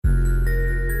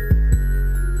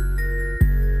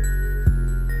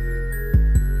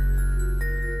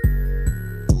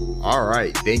All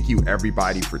right. Thank you,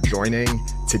 everybody, for joining.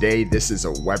 Today, this is a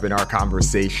webinar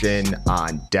conversation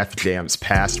on Def Jam's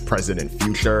past, present, and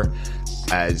future.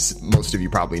 As most of you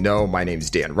probably know, my name is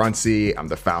Dan Runcie. I'm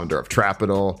the founder of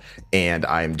Trapital, and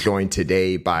I'm joined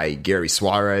today by Gary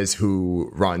Suarez, who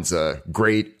runs a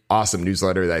great, awesome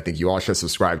newsletter that I think you all should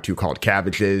subscribe to called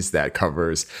Cabbages that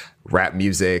covers rap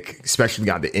music, especially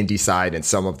on the indie side and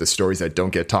some of the stories that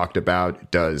don't get talked about.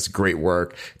 Does great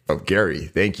work. Oh, Gary,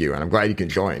 thank you. And I'm glad you can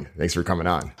join. Thanks for coming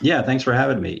on. Yeah, thanks for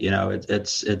having me. You know,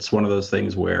 it's one of those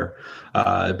things where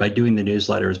by doing the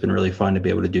newsletter, it's been really fun to be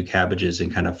able to do Cabbages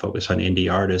and kind of focus on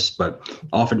indie artists. But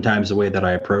oftentimes the way that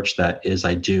I approach that is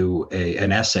I do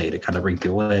an essay to kind of bring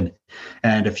people in.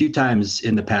 And a few times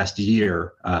in the past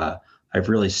year, I've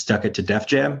really stuck it to Def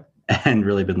Jam and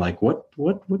really been like, what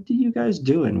do you guys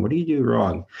doing? What do you do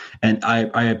wrong? And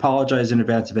I apologize in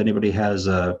advance if anybody has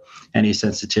any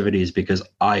sensitivities, because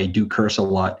I do curse a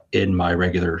lot in my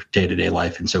regular day-to-day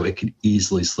life. And so it could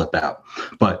easily slip out.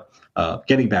 But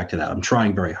getting back to that, I'm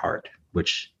trying very hard,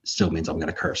 which still means I'm going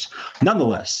to curse.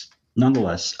 Nonetheless,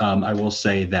 I will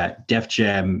say that Def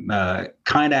Jam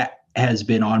kind of has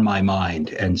been on my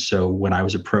mind. And so when I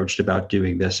was approached about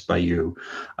doing this by you,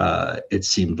 it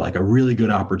seemed like a really good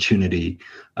opportunity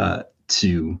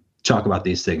to talk about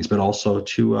these things, but also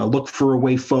to look for a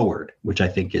way forward, which I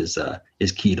think is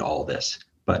key to all this.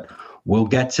 But we'll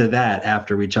get to that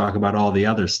after we talk about all the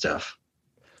other stuff.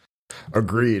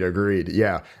 Agreed.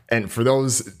 Yeah. And for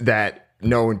those that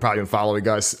know and probably been following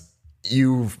us,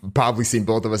 you've probably seen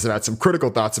both of us have had some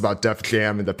critical thoughts about Def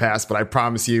Jam in the past, but I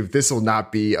promise you this will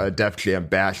not be a Def Jam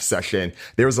bash session.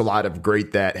 There's a lot of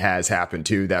great that has happened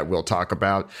too that we'll talk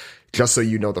about. Just so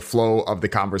you know the flow of the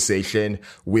conversation,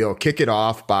 we'll kick it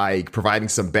off by providing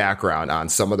some background on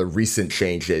some of the recent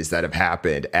changes that have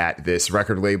happened at this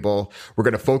record label. We're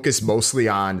going to focus mostly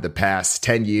on the past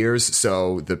 10 years,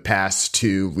 so the past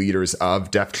two leaders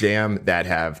of Def Jam that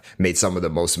have made some of the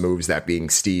most moves, that being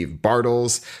Steve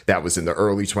Bartles, that was in the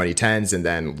early 2010s, and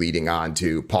then leading on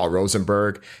to Paul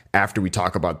Rosenberg. After we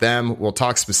talk about them, we'll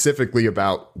talk specifically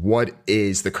about what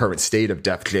is the current state of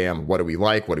Def Jam, what do we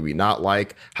like, what do we not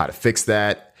like, how to fix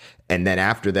that. And then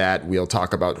after that, we'll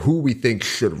talk about who we think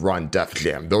should run Def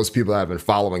Jam. Those people that have been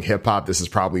following hip hop, this is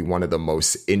probably one of the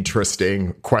most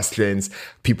interesting questions.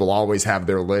 People always have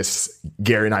their lists.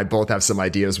 Gary and I both have some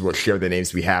ideas. We'll share the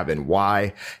names we have and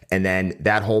why. And then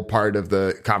that whole part of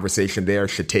the conversation there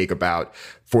should take about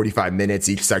 45 minutes.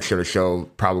 Each section of the show,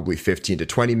 probably 15 to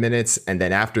 20 minutes. And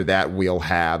then after that, we'll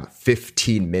have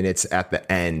 15 minutes at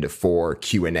the end for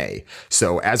Q&A.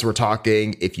 So as we're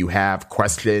talking, if you have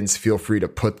questions, feel free to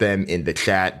put them in the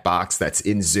chat box that's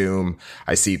in Zoom.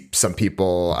 I see some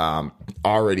people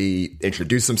already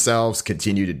introduce themselves.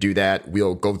 Continue to do that.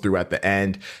 We'll go through at the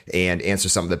end and answer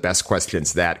some of the best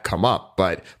questions that come up.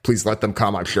 But please let them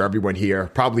come. I'm sure everyone here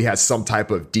probably has some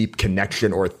type of deep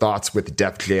connection or thoughts with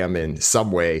Def Jam in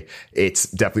some way. It's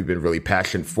definitely been really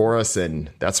passionate for us, and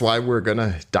that's why we're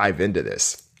gonna dive into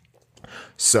this.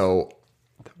 So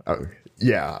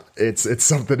yeah, it's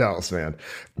something else, man.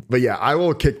 But yeah, I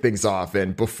will kick things off.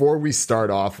 And before we start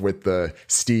off with the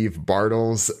Steve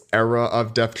Bartles era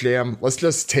of Def Jam, let's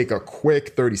just take a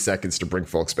quick 30 seconds to bring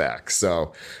folks back.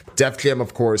 So Def Jam,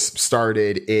 of course,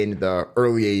 started in the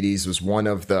early 80s, was one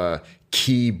of the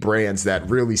key brands that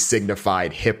really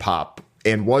signified hip hop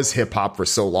and was hip hop for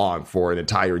so long for an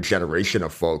entire generation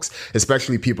of folks,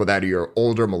 especially people that are your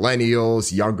older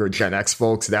millennials, younger Gen X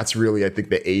folks. That's really, I think,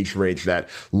 the age range that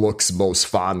looks most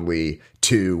fondly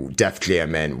to Def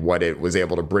Jam and what it was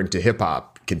able to bring to hip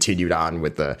hop. Continued on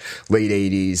with the late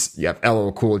 80s. You have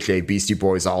LL Cool J, Beastie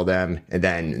Boys, all them. And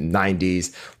then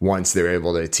 90s, once they're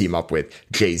able to team up with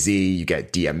Jay-Z, you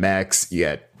get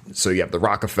DMX, so you have the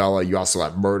Rockefeller, you also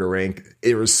have Murder Inc.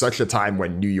 It was such a time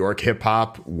when New York hip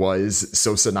hop was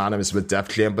so synonymous with Def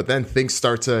Jam, but then things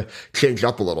start to change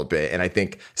up a little bit. And I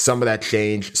think some of that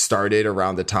change started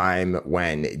around the time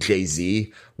when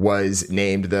Jay-Z was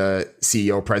named the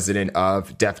CEO president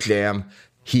of Def Jam.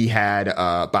 He had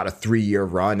about a 3-year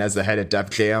run as the head of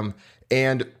Def Jam.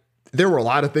 And there were a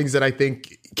lot of things that I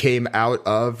think came out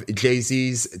of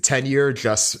Jay-Z's tenure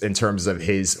just in terms of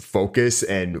his focus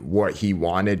and what he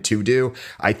wanted to do.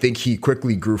 I think he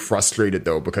quickly grew frustrated,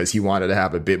 though, because he wanted to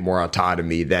have a bit more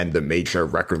autonomy than the major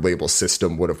record label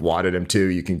system would have wanted him to.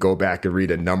 You can go back and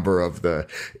read a number of the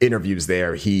interviews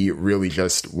there. He really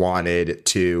just wanted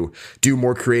to do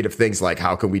more creative things like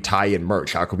how can we tie in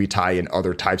merch? How can we tie in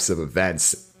other types of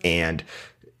events? And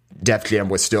Def Jam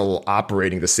was still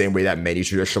operating the same way that many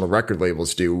traditional record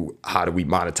labels do. How do we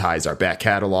monetize our back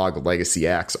catalog, legacy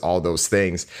acts, all those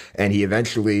things? And he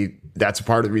eventually, that's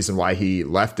part of the reason why he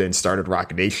left and started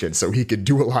Roc Nation, so he could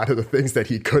do a lot of the things that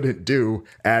he couldn't do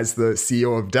as the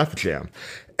CEO of Def Jam.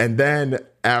 And then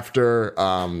after,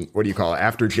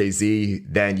 after Jay-Z,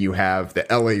 then you have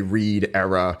the L.A. Reid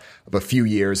era of a few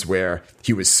years where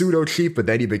he was pseudo-chief, but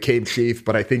then he became chief.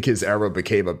 But I think his era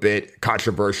became a bit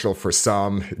controversial for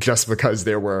some, just because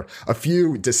there were a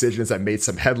few decisions that made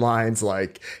some headlines.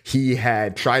 Like, he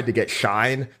had tried to get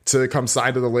Shine to come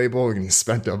sign to the label, and he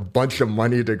spent a bunch of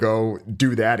money to go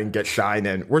do that and get Shine.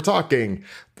 And we're talking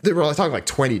like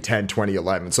 2010,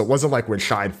 2011. So it wasn't like when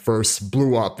Shine first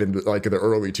blew up in like the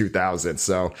early 2000s.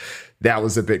 So that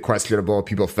was a bit questionable.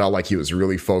 People felt like he was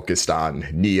really focused on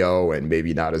Neo and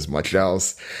maybe not as much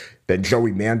else. Then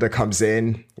Joey Manda comes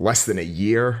in less than a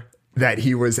year that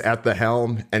he was at the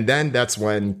helm. And then that's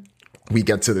when we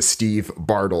get to the Steve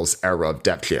Bartles era of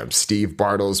Def Jam. Steve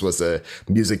Bartles was a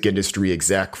music industry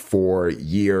exec for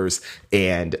years,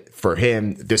 and for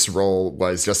him, this role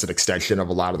was just an extension of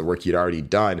a lot of the work he'd already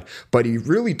done, but he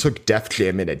really took Def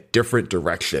Jam in a different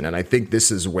direction, and I think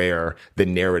this is where the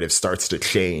narrative starts to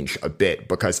change a bit,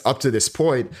 because up to this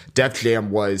point, Def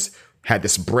Jam had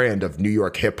this brand of New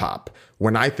York hip-hop.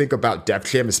 When I think about Def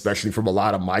Jam, especially from a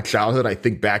lot of my childhood, I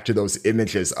think back to those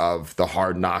images of the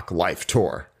Hard Knock Life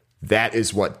tour. That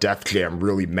is what Def Jam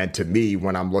really meant to me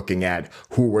when I'm looking at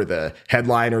who were the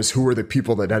headliners, who were the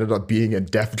people that ended up being in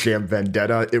Def Jam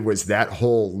Vendetta. It was that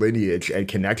whole lineage and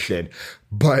connection.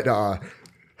 But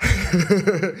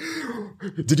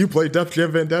did you play Def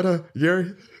Jam Vendetta,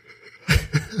 Gary?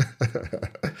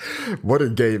 What a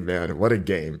game, man. What a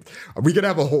game. We could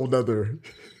have a whole nother...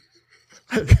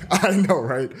 I know,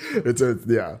 right?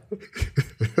 Yeah.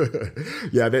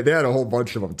 Yeah, they had a whole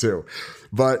bunch of them too.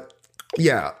 But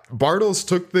yeah, Bartles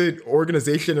took the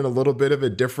organization in a little bit of a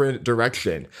different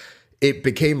direction. It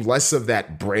became less of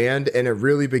that brand, and it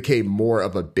really became more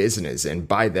of a business. And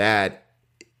by that,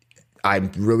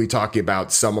 I'm really talking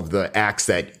about some of the acts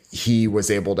that he was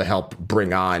able to help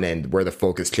bring on and where the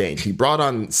focus changed. He brought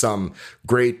on some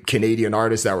great Canadian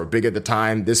artists that were big at the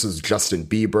time. This was Justin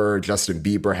Bieber. Justin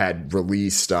Bieber had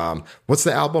released, what's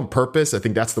the album? Purpose? I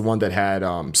think that's the one that had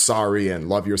Sorry and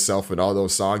Love Yourself and all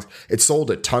those songs. It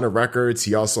sold a ton of records.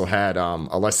 He also had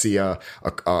Alessia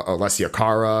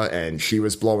Cara, and she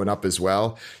was blowing up as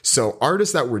well. So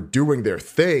artists that were doing their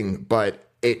thing, but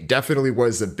it definitely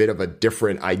was a bit of a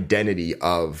different identity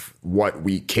of what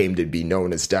we came to be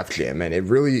known as Def Jam. And it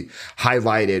really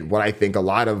highlighted what I think a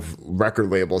lot of record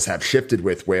labels have shifted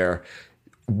with, where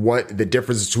what the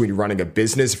difference between running a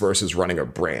business versus running a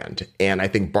brand. And I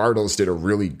think Bartles did a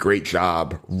really great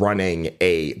job running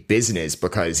a business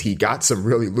because he got some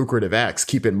really lucrative acts.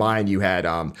 Keep in mind, you had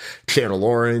Channel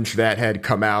Orange that had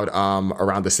come out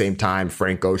around the same time,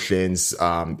 Frank Ocean's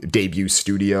debut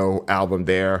studio album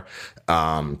there.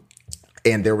 And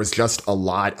there was just a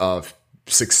lot of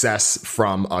success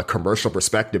from a commercial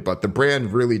perspective, but the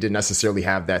brand really didn't necessarily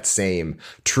have that same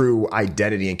true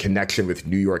identity and connection with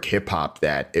New York hip hop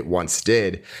that it once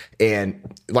did. And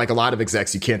like a lot of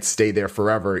execs, you can't stay there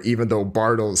forever, even though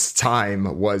Bartles'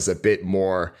 time was a bit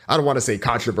more, I don't want to say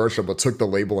controversial, but took the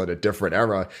label in a different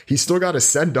era. He still got a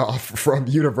send off from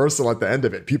Universal at the end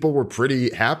of it. People were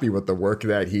pretty happy with the work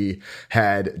that he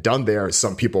had done there.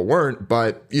 Some people weren't,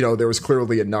 but you know, there was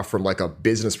clearly enough from like a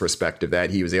business perspective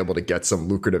that he was able to get some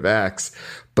lucrative acts.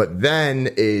 But then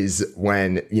is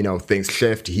when, you know, things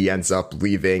shift. He ends up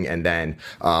leaving, and then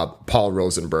Paul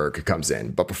Rosenberg comes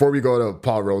in. But before we go to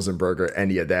Paul Rosenberg or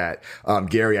any of that,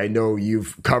 Gary, I know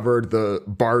you've covered the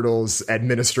Bartles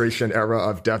administration era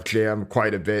of Def Jam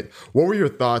quite a bit. What were your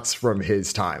thoughts from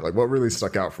his time? Like, what really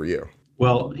stuck out for you?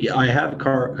 Well, yeah, I have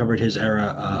covered his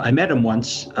era. I met him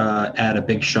once at a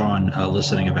Big Sean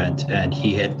listening event, and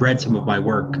he had read some of my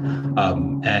work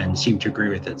and seemed to agree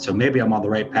with it. So maybe I'm on the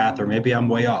right path, or maybe I'm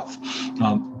way off.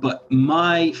 But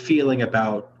my feeling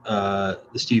about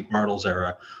the Steve Bartles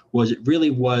era was it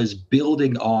really was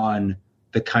building on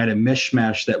the kind of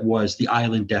mishmash that was the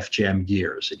Island Def Jam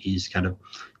years. And he's kind of,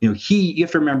 you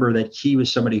have to remember that he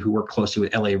was somebody who worked closely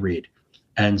with L.A. Reid.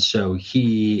 And so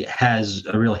he has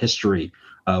a real history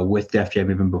with Def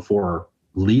Jam even before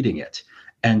leading it.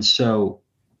 And so,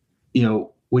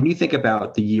 when you think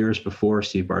about the years before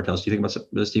Steve Bartles, you think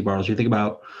about Steve Bartles, you think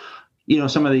about,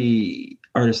 some of the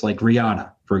artists like Rihanna,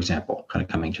 for example, kind of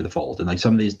coming to the fold. And like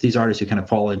some of these artists who kind of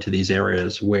fall into these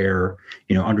areas where,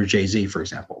 under Jay-Z, for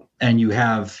example, and you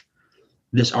have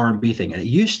this R&B thing. And it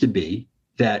used to be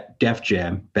that Def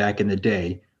Jam back in the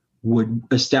day would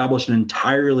establish an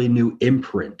entirely new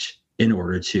imprint in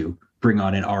order to bring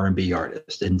on an R&B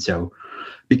artist. And so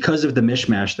because of the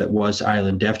mishmash that was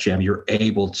Island Def Jam, you're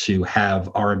able to have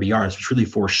R&B artists, which really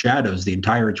foreshadows the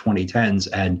entire 2010s.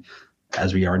 And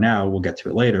as we are now, we'll get to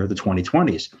it later, the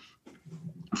 2020s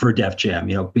for Def Jam.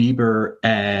 Bieber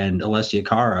and Alessia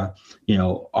Cara,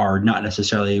 are not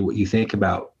necessarily what you think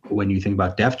about when you think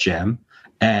about Def Jam.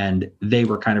 And they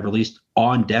were kind of released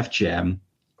on Def Jam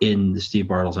in the Steve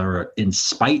Bartles era in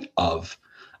spite of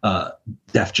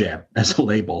Def Jam as a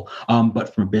label.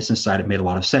 But from a business side, it made a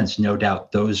lot of sense. No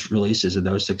doubt those releases and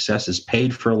those successes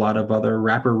paid for a lot of other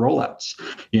rapper rollouts.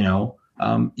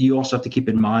 You also have to keep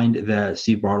in mind that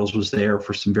Steve Bartles was there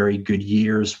for some very good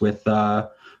years with on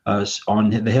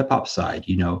the hip hop side.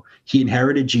 He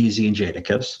inherited Jeezy and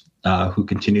Jadakiss, who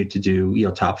continued to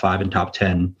do top 5 and top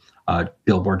 10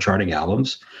 Billboard charting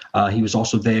albums. He was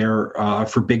also there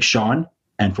for Big Sean,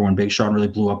 and for when Big Sean really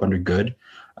blew up under Good.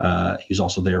 He was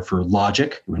also there for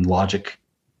Logic when Logic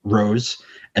rose.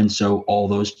 And so all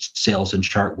those sales and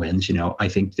chart wins, I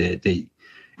think that they,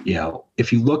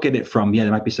 if you look at it from,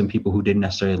 there might be some people who didn't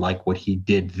necessarily like what he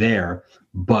did there,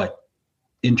 but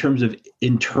in terms of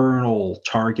internal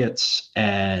targets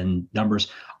and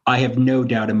numbers, I have no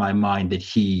doubt in my mind that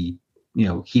he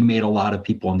made a lot of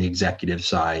people on the executive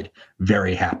side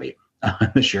very happy,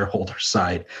 on the shareholder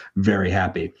side very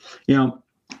happy.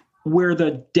 Where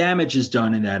the damage is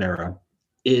done in that era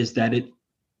is that it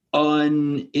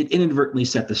inadvertently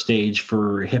set the stage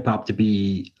for hip hop to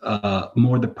be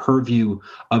more the purview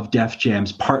of Def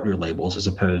Jam's partner labels as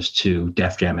opposed to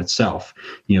Def Jam itself,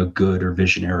 Good or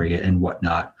Visionary and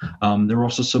whatnot. There were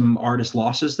also some artist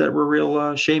losses that were a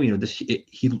real shame. He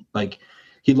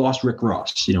lost Rick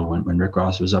Ross, when Rick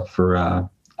Ross was up for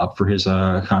his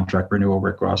contract renewal.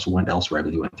 Rick Ross went elsewhere. I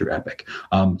believe he went through Epic.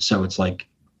 So it's like,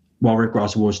 while Rick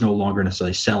Ross was no longer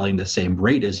necessarily selling the same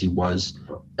rate as he was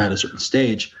at a certain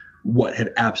stage, what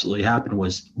had absolutely happened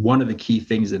was one of the key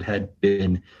things that had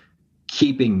been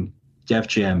keeping Def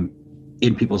Jam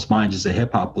in people's minds as a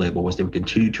hip hop label was they would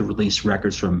continue to release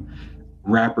records from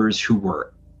rappers who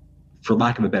were, for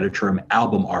lack of a better term,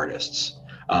 album artists.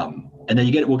 And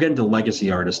then we'll get into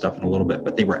legacy artist stuff in a little bit,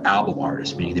 but they were album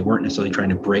artists, meaning they weren't necessarily trying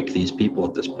to break these people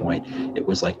at this point. It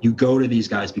was like, you go to these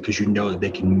guys because you know that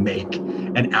they can make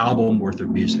an album worth of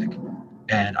music.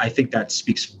 And I think that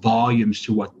speaks volumes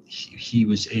to what he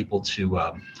was able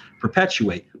to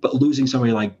perpetuate. But losing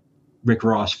somebody like Rick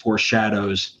Ross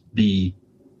foreshadows the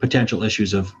potential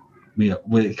issues of,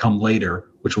 will come later,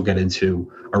 which we'll get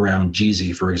into around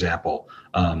Jeezy, for example,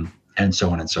 and so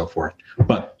on and so forth.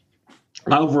 But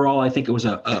overall, I think it was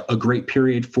a great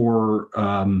period for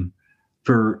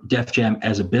Def Jam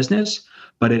as a business,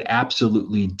 but it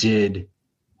absolutely did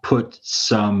put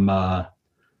some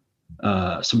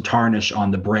tarnish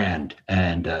on the brand,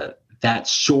 and that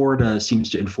sort of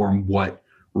seems to inform what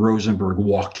Rosenberg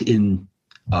walked in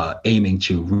aiming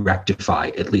to rectify,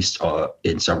 at least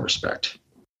in some respect.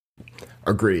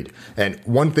 Agreed. And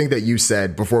one thing that you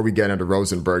said before we get into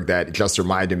Rosenberg that just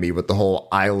reminded me with the whole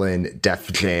Island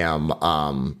Def Jam,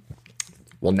 well,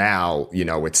 now,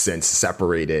 it's since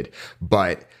separated,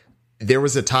 but there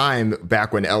was a time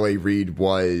back when L.A. Reid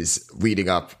was leading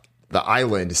up the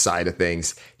Island side of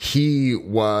things. He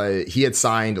had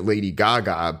signed Lady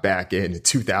Gaga back in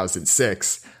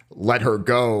 2006, let her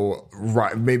go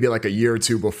maybe like a year or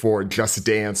two before Just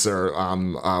Dance or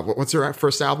what's her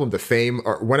first album, The Fame,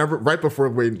 or whenever, right before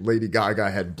Lady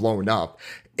Gaga had blown up.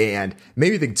 And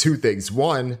maybe think two things.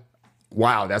 One,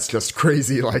 wow, that's just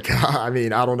crazy. Like, I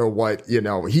mean, I don't know what,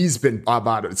 he's been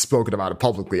spoken about it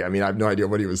publicly. I mean, I have no idea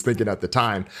what he was thinking at the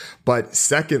time. But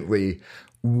secondly,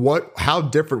 how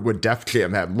different would Def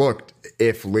Jam have looked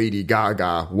if Lady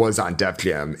Gaga was on Def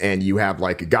Jam and you have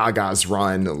like Gaga's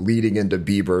run leading into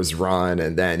Bieber's run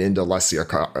and then into Alessia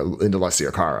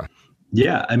Cara?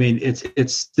 Yeah, I mean,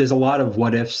 there's a lot of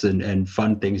what ifs and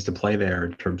fun things to play there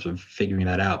in terms of figuring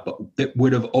that out, but it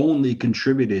would have only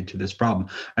contributed to this problem.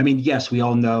 I mean, yes, we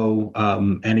all know,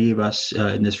 any of us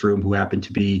in this room who happen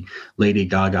to be Lady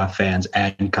Gaga fans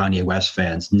and Kanye West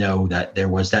fans know that there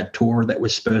was that tour that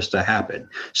was supposed to happen.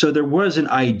 So there was an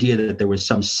idea that there was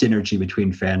some synergy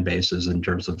between fan bases in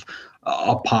terms of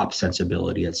a pop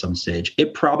sensibility at some stage.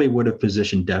 It probably would have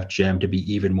positioned Def Jam to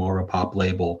be even more a pop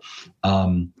label.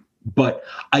 But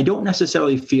I don't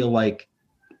necessarily feel like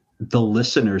the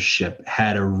listenership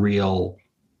had a real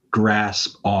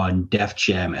grasp on Def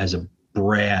Jam as a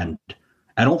brand.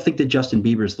 I don't think that Justin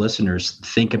Bieber's listeners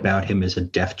think about him as a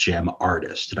Def Jam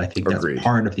artist, and I think that's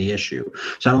part of the issue.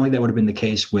 So I don't think that would have been the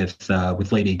case with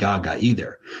Lady Gaga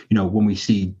either. When we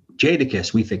see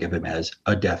Jadakiss, we think of him as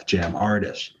a Def Jam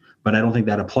artist, but I don't think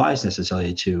that applies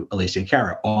necessarily to Alessia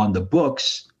Cara. On the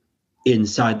books,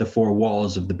 inside the four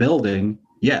walls of the building,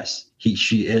 yes,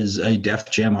 she is a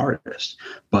Def Jam artist.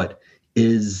 But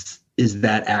is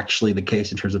that actually the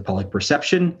case in terms of public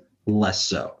perception? Less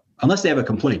so. Unless they have a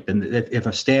complaint, then if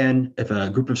a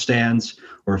group of stans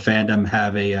or a fandom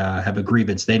have a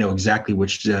grievance, they know exactly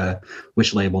which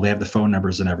label. They have the phone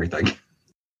numbers and everything.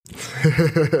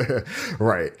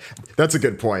 Right. That's a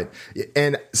good point.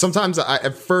 And sometimes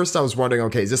at first I was wondering,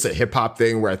 okay, is this a hip hop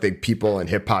thing where I think people in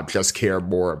hip hop just care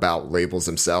more about labels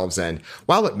themselves? And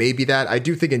while it may be that, I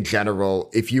do think in general,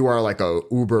 if you are like a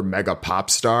uber mega pop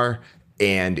star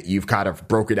and you've kind of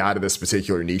broken out of this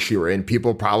particular niche you're in,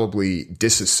 people probably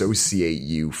disassociate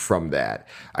you from that.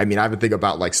 I mean, I would think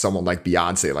about like someone like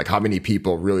Beyonce, like how many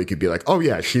people really could be like, oh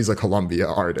yeah, she's a Columbia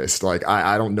artist. Like,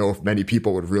 I don't know if many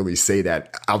people would really say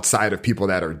that outside of people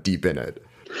that are deep in it.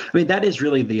 I mean, that is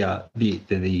really the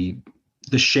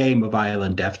shame of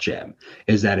Island Def Jam,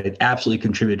 is that it absolutely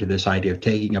contributed to this idea of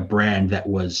taking a brand that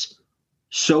was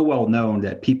so well known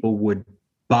that people would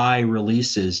buy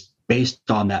releases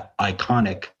based on that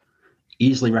iconic,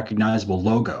 easily recognizable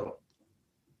logo,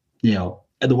 the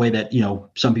way that,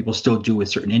 some people still do with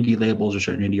certain indie labels or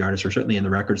certain indie artists, or certainly in the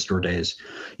record store days,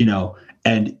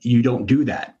 and you don't do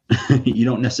that. You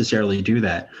don't necessarily do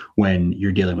that when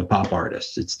you're dealing with pop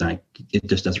artists. It's like, it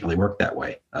just doesn't really work that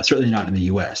way. Certainly not in the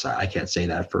US. I can't say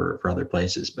that for other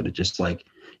places, but it just like,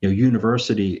 Universal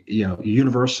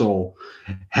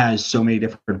has so many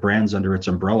different brands under its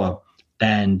umbrella.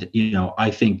 And,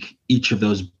 I think each of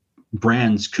those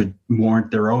brands could warrant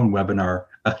their own webinar,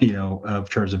 of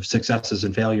terms of successes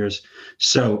and failures.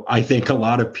 So I think a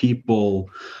lot of people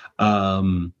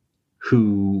who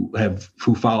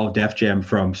follow Def Jam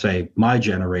from, say, my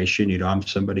generation, I'm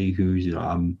somebody who's,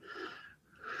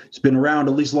 it's been around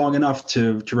at least long enough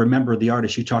to remember the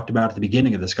artist you talked about at the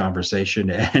beginning of this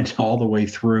conversation, and all the way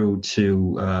through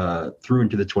into the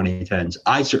 2010s.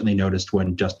 I certainly noticed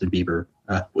when Justin Bieber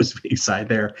was being signed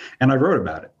there, and I wrote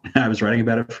about it. I was writing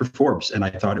about it for Forbes, and I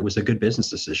thought it was a good business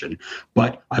decision.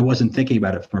 But I wasn't thinking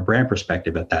about it from a brand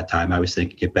perspective at that time. I was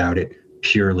thinking about it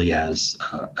purely as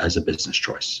a business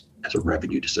choice, as a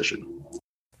revenue decision.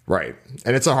 Right,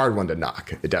 and it's a hard one to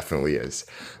knock. It definitely is.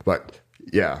 But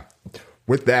yeah.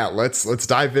 With that, let's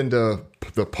dive into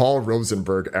the Paul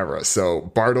Rosenberg era.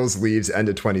 So Bartles leaves end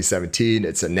of 2017.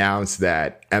 It's announced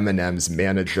that Eminem's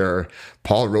manager,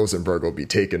 Paul Rosenberg, will be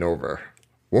taken over.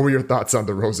 What were your thoughts on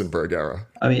the Rosenberg era?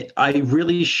 I mean, I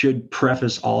really should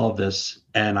preface all of this,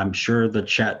 and I'm sure the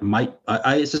chat might,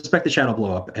 I suspect the chat will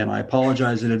blow up, and I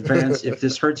apologize in advance if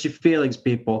this hurts your feelings,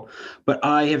 people, but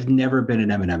I have never been an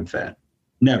Eminem fan.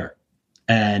 Never.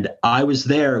 And I was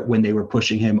there when they were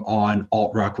pushing him on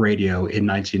alt rock radio in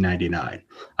 1999.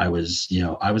 I was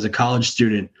a college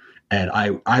student, and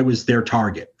I was their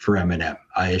target for Eminem.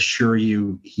 I assure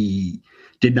you, he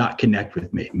did not connect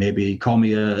with me. Maybe call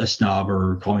me a snob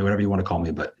or call me whatever you want to call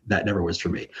me, but that never was for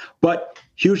me. But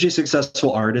hugely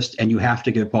successful artist, and you have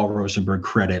to give Paul Rosenberg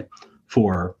credit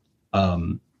for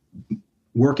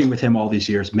working with him all these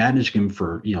years, managing him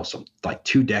for, some like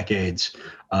 2 decades,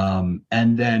 and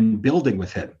then building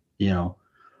with him.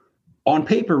 On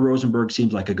paper, Rosenberg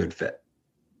seems like a good fit.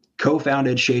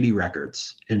 Co-founded Shady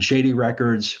Records, and Shady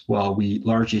Records, while we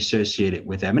largely associate it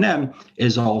with Eminem,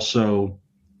 is also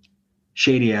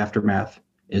Shady Aftermath,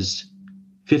 is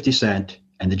 50 Cent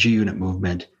and the G Unit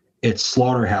movement. It's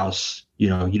Slaughterhouse. You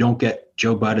don't get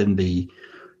Joe Budden, the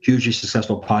hugely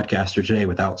successful podcaster today,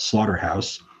 without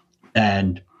Slaughterhouse.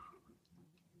 And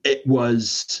it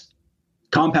was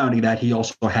compounding that he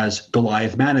also has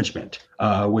Goliath Management,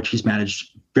 which he's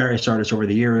managed various artists over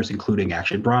the years, including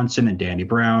Action Bronson and Danny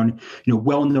Brown,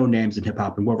 well-known names in hip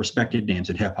hop and well-respected names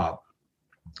in hip hop.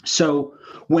 So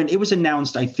when it was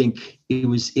announced, I think it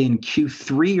was in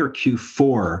Q3 or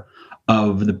Q4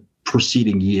 of the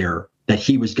preceding year, that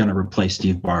he was going to replace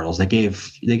Steve Bartles. They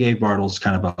gave Bartles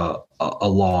kind of a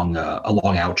long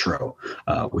outro,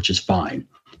 which is fine.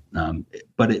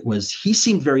 But he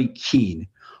seemed very keen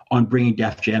on bringing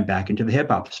Def Jam back into the hip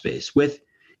hop space.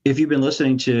 If you've been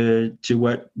listening to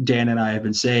what Dan and I have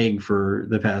been saying for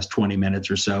the past 20 minutes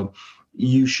or so,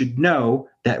 you should know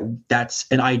that that's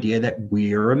an idea that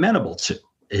we're amenable to,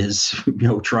 is,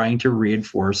 trying to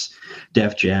reinforce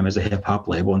Def Jam as a hip hop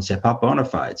label and hip hop bona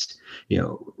fides.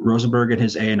 Rosenberg and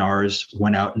his A&Rs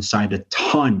went out and signed a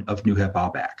ton of new hip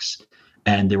hop acts.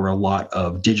 And there were a lot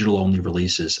of digital only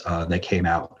releases that came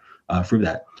out through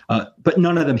that. But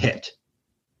none of them hit.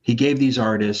 He gave these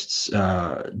artists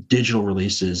digital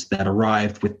releases that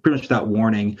arrived with pretty much without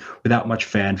warning, without much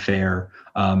fanfare.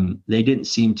 They didn't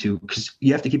seem to, because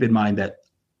you have to keep in mind that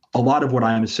a lot of what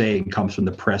I'm saying comes from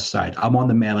the press side. I'm on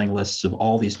the mailing lists of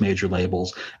all these major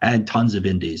labels and tons of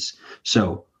indies.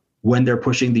 So when they're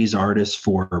pushing these artists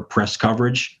for press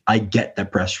coverage, I get the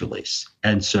press release.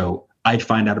 And so I'd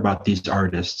find out about these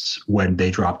artists when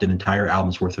they dropped an entire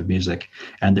album's worth of music,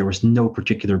 and there was no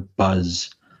particular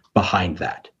buzz behind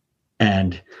that.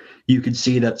 And you could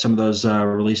see that some of those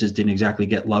releases didn't exactly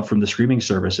get love from the streaming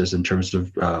services in terms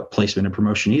of placement and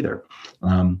promotion either.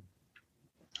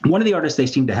 One of the artists they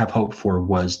seemed to have hope for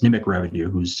was Nimic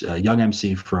Revenue, who's a young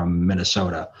MC from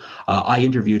Minnesota. I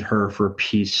interviewed her for a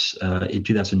piece in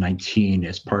 2019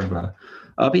 as part of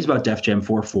a piece about Def Jam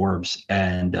for Forbes,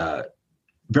 and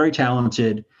very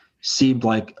talented, seemed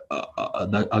like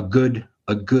a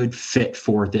good fit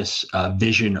for this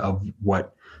vision of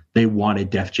what they wanted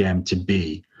Def Jam to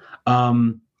be.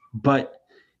 But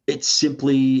it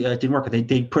simply didn't work.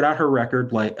 They put out her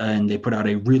record, and they put out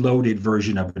a reloaded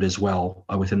version of it as well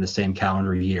within the same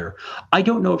calendar year. I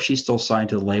don't know if she's still signed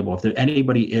to the label. If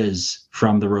anybody is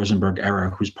from the Rosenberg era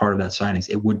who's part of that signings,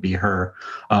 it would be her.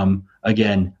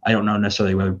 Again, I don't know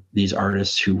necessarily whether these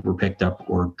artists who were picked up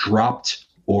or dropped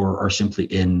or are simply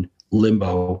in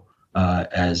limbo,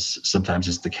 as sometimes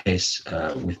is the case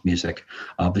with music.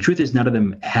 The truth is, none of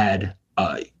them had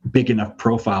big enough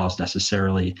profiles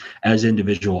necessarily as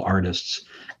individual artists.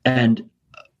 And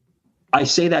I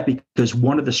say that because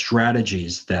one of the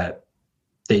strategies that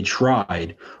they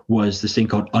tried was this thing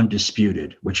called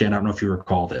Undisputed, which, and I don't know if you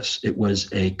recall this. It was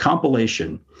a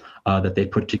compilation that they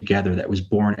put together that was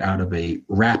born out of a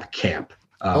rap camp.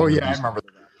 I remember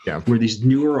that. Where these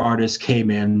newer artists came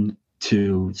in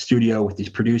to studio with these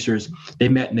producers. They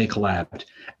met and they collabed,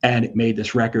 and it made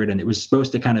this record. And it was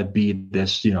supposed to kind of be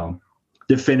this,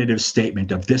 definitive statement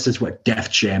of this is what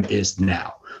Def Jam is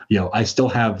now. I still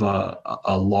have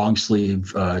a long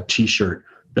sleeve T-shirt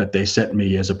that they sent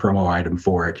me as a promo item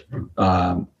for it,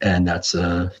 and that's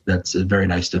very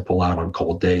nice to pull out on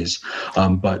cold days.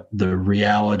 But the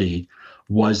reality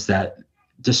was that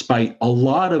despite a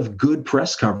lot of good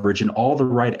press coverage in all the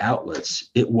right outlets,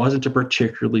 it wasn't a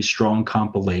particularly strong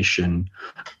compilation,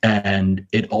 and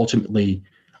it ultimately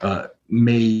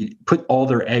put all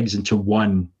their eggs into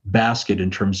one basket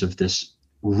in terms of this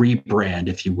rebrand,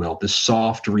 if you will, the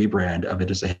soft rebrand of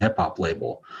it as a hip hop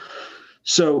label.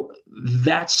 So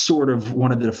that's sort of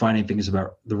one of the defining things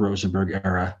about the Rosenberg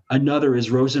era. Another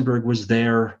is Rosenberg was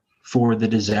there for the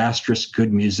disastrous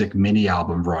Good Music mini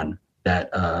album run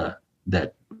that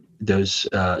those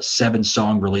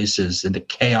 7-song releases and the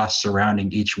chaos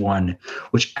surrounding each one,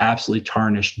 which absolutely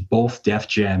tarnished both Def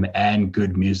Jam and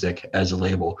Good Music as a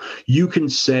label. You can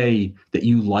say that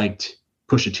you liked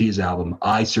Pusha T's album.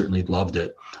 I certainly loved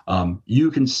it. You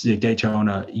can say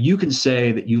Daytona. You can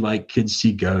say that you like Kids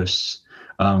See Ghosts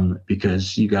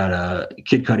because you got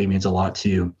Kid Cudi means a lot to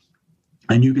you.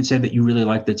 And you can say that you really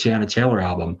like the Tiana Taylor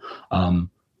album,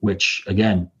 which,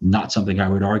 again, not something I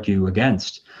would argue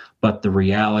against. But the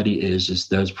reality is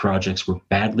those projects were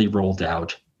badly rolled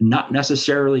out, not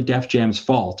necessarily Def Jam's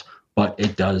fault, but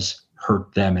it does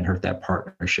hurt them and hurt that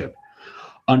partnership.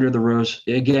 Under the Rose,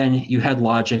 again, you had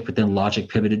Logic, but then Logic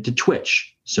pivoted to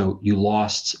Twitch. So you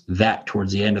lost that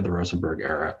towards the end of the Rosenberg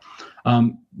era.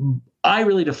 I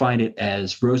really define it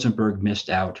as Rosenberg missed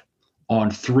out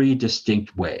on 3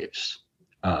 distinct waves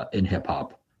in hip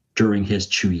hop during his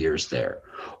 2 years there.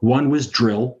 One was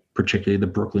drill, particularly the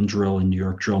Brooklyn drill and New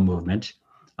York drill movement.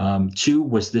 2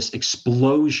 was this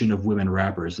explosion of women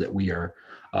rappers that we are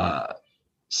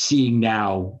seeing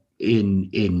now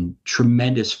in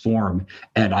tremendous form,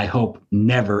 and I hope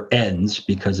never ends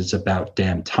because it's about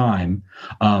damn time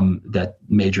that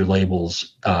major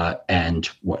labels and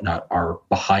whatnot are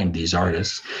behind these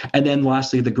artists. And then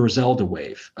lastly, the Griselda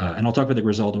wave. And I'll talk about the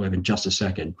Griselda wave in just a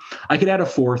second. I could add a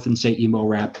 4th and say emo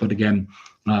rap, but again,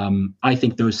 I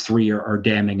think those 3 are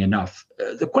damning enough.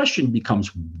 The question becomes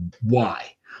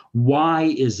why? Why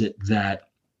is it that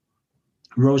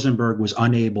Rosenberg was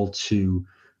unable to,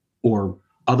 or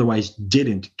otherwise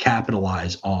didn't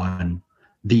capitalize on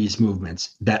these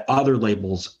movements that other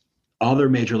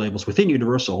major labels within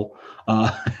Universal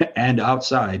and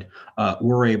outside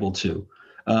were able to?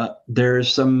 There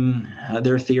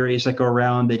are theories that go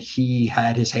around that he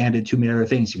had his hand in too many other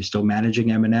things. He was still managing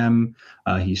Eminem.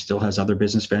 He still has other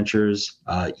business ventures.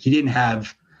 He didn't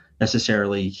have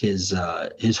necessarily his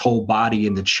whole body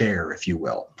in the chair, if you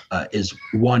will, is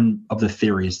one of the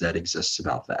theories that exists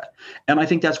about that. And I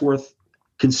think that's worth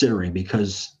considering,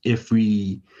 because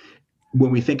when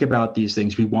we think about these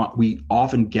things, we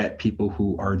often get people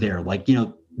who are there. Like,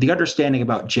 the understanding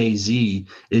about Jay-Z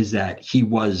is that he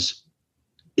was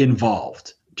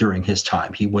involved, during his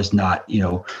time. He was not,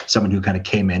 someone who kind of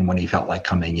came in when he felt like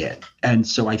coming in. And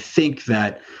so I think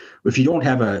that if you don't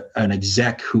have an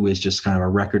exec who is just kind of a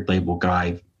record label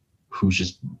guy, who's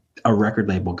just a record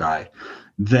label guy,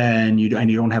 then you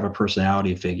don't have a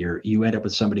personality figure, you end up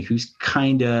with somebody who's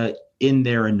kind of in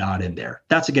there and not in there.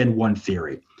 That's, again, one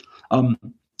theory. Well,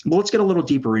 let's get a little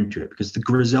deeper into it, because the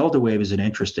Griselda wave is an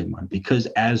interesting one, because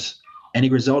as any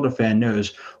Griselda fan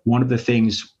knows, one of the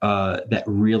things that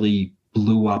really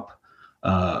blew up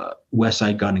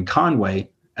Westside Gunn and Conway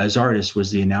as artists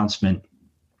was the announcement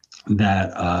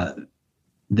that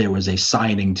there was a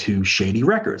signing to Shady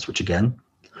Records, which, again,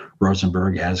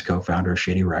 Rosenberg, as co-founder of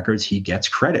Shady Records, he gets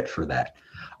credit for that.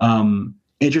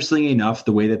 Interestingly enough,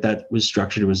 the way that was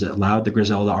structured was it allowed the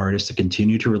Griselda artists to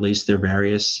continue to release their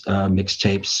various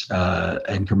mixtapes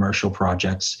and commercial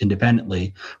projects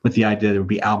independently, with the idea there would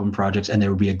be album projects and there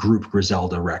would be a group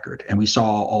Griselda record. And we saw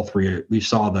all three. We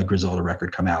saw the Griselda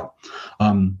record come out.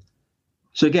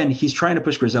 So again, he's trying to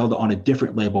push Griselda on a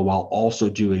different label while also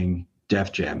doing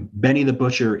Def Jam. Benny the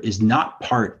Butcher is not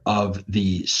part of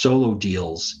the solo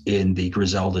deals in the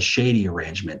Griselda Shady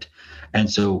arrangement. And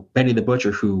so Benny the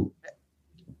Butcher, who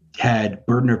had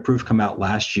Burden of Proof come out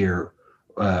last year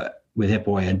with Hit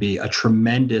Boy and be a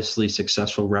tremendously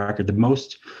successful record,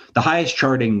 the highest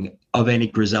charting of any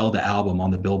Griselda album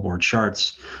on the Billboard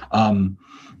charts, and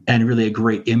really a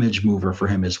great image mover for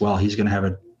him as well. He's going to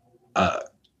have a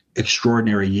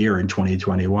extraordinary year in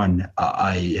 2021.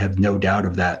 I have no doubt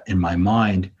of that in my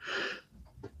mind.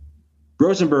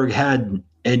 Rosenberg had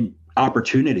an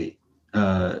opportunity,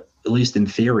 at least in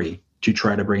theory, to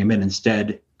try to bring him in.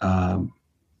 Instead,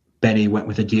 Benny went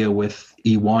with a deal with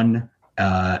E1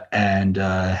 and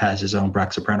has his own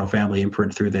Black Soprano family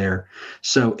imprint through there.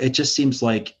 So it just seems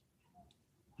like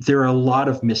there are a lot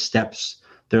of missteps.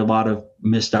 There are a lot of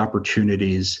missed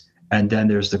opportunities. And then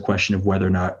there's the question of whether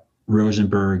or not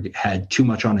Rosenberg had too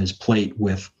much on his plate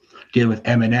with dealing with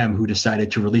Eminem, who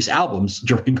decided to release albums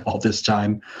during all this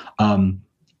time,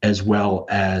 as well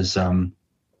as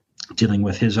dealing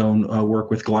with his own work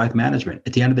with Goliath Management.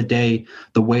 At the end of the day,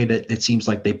 the way that it seems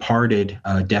like they parted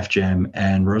Def Jam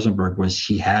and Rosenberg was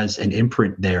he has an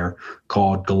imprint there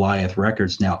called Goliath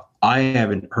Records. Now, I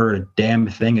haven't heard a damn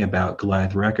thing about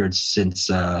Goliath Records since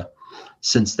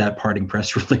that parting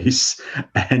press release,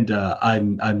 and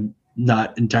I'm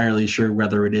not entirely sure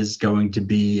whether it is going to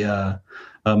be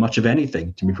much of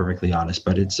anything, to be perfectly honest.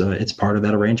 But it's part of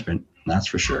that arrangement, that's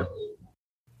for sure.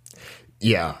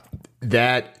 Yeah,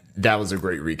 that was a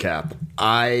great recap.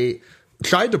 I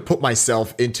tried to put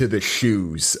myself into the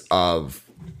shoes of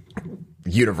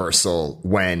Universal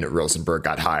when Rosenberg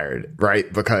got hired,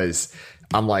 right? Because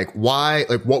I'm like, why?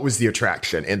 Like, what was the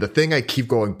attraction? And the thing I keep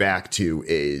going back to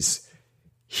is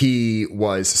he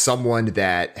was someone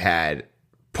that had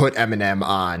put Eminem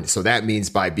on. So that means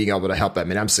by being able to help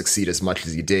Eminem succeed as much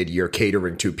as he did, you're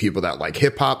catering to people that like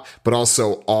hip hop, but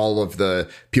also all of the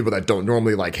people that don't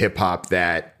normally like hip hop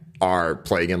that are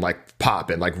playing in like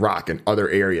pop and like rock and other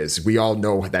areas. We all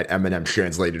know that Eminem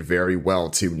translated very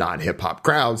well to non-hip hop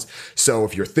crowds. So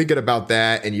if you're thinking about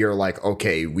that and you're like,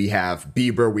 okay, we have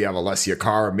Bieber, we have Alessia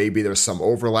Cara, maybe there's some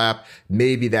overlap.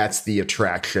 Maybe that's the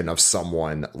attraction of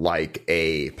someone like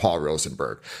a Paul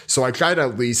Rosenberg. So I try to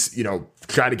at least,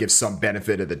 try to give some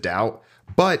benefit of the doubt.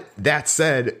 But that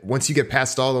said, once you get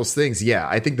past all those things, yeah,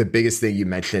 I think the biggest thing you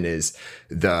mentioned is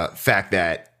the fact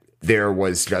that there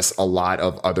was just a lot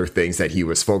of other things that he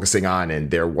was focusing on,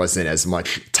 and there wasn't as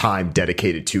much time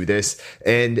dedicated to this.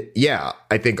 And yeah,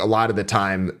 I think a lot of the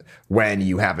time when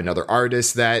you have another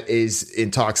artist that is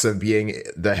in talks of being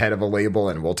the head of a label,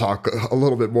 and we'll talk a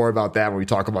little bit more about that when we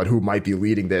talk about who might be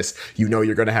leading this, you're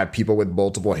going to have people with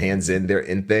multiple hands in there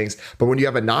in things. But when you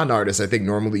have a non-artist, I think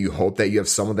normally you hope that you have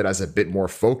someone that has a bit more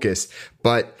focus.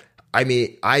 But I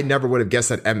mean, I never would have guessed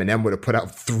that Eminem would have put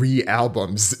out 3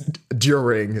 albums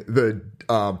during the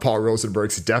Paul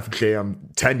Rosenberg's Def Jam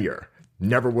tenure.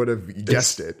 Never would have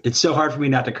guessed it. It's so hard for me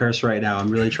not to curse right now. I'm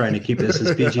really trying to keep this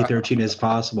as PG-13 as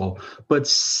possible. But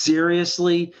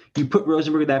seriously, you put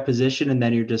Rosenberg in that position, and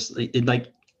then you're just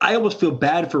like, I almost feel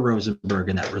bad for Rosenberg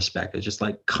in that respect. It's just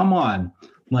like, come on.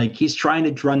 Like, he's trying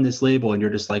to run this label, and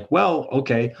you're just like, well,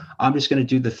 okay, I'm just going to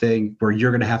do the thing where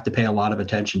you're going to have to pay a lot of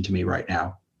attention to me right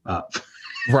now.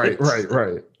 Right.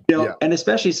 Yeah. And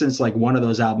especially since like one of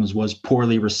those albums was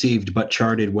poorly received but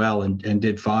charted well and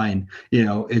did fine,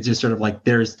 it's just sort of like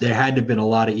there had to have been a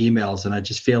lot of emails, and I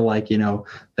just feel like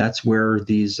that's where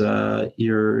these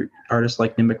your artists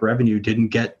like Nimic Revenue didn't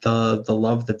get the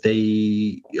love that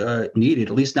they needed,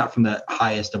 at least not from the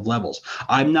highest of levels.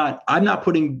 I'm not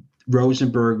putting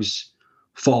Rosenberg's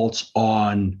faults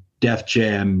on Def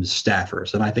Jam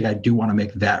staffers. And I think I do want to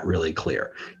make that really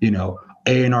clear.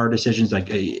 A&R decisions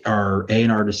are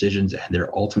A&R decisions, and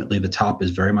they're ultimately, the top is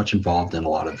very much involved in a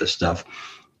lot of this stuff.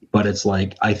 But it's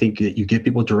like, I think that you give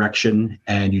people direction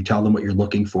and you tell them what you're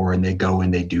looking for, and they go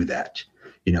and they do that.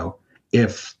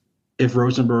 If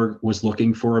Rosenberg was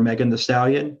looking for a Megan Thee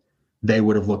Stallion, they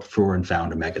would have looked for and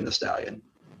found a Megan Thee Stallion.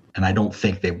 And I don't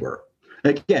think they were.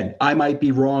 Again, I might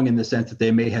be wrong in the sense that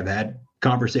they may have had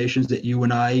conversations that you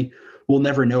and I will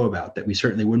never know about, that we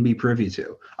certainly wouldn't be privy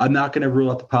to. I'm not going to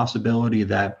rule out the possibility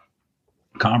that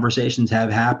conversations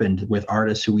have happened with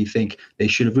artists who we think they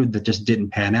should have moved that just didn't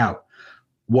pan out.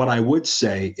 What I would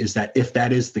say is that if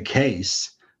that is the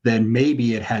case, then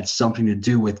maybe it had something to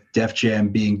do with Def Jam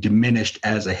being diminished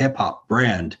as a hip hop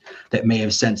brand that may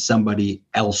have sent somebody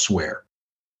elsewhere.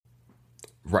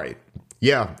 Right.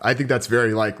 Yeah, I think that's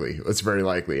very likely. It's very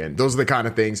likely. And those are the kind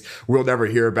of things we'll never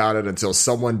hear about it until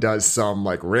someone does some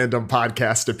like random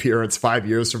podcast appearance 5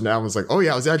 years from now and was like, oh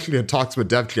yeah, I was actually in talks with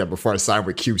Def Jam before I signed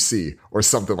with QC or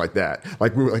something like that.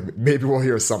 Maybe we'll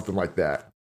hear something like that.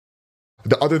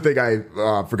 The other thing I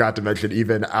forgot to mention,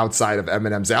 even outside of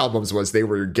Eminem's albums, was they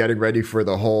were getting ready for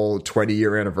the whole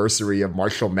 20-year anniversary of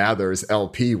Marshall Mathers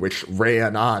LP, which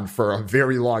ran on for a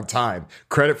very long time.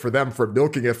 Credit for them for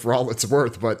milking it for all it's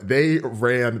worth, but they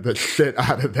ran the shit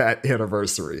out of that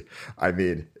anniversary. I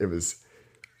mean, it was...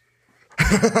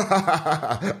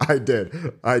 I did.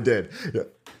 Yeah.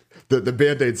 The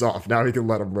Band-Aid's off. Now we can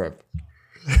let them rip.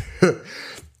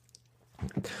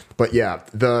 But yeah,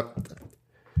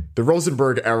 the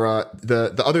Rosenberg era,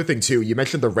 the other thing too, you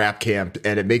mentioned the rap camp,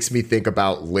 and it makes me think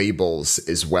about labels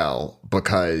as well,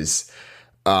 because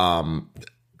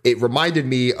it reminded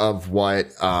me of what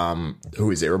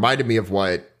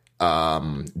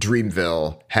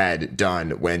Dreamville had done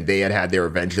when they had their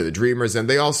Revenge of the Dreamers, and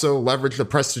they also leveraged the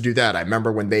press to do that. I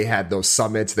remember when they had those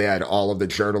summits, they had all of the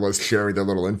journalists sharing their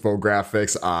little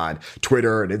infographics on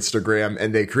Twitter and Instagram,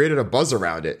 and they created a buzz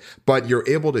around it. But you're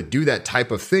able to do that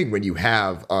type of thing when you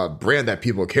have a brand that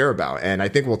people care about. And I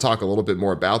think we'll talk a little bit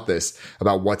more about this,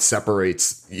 about what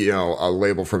separates, a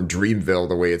label from Dreamville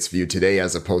the way it's viewed today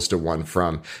as opposed to one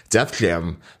from Def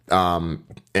Jam.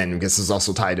 And this is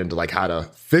also tied into like how to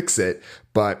fix it.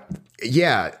 But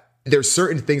yeah, there's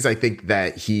certain things I think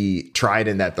that he tried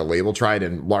and that the label tried,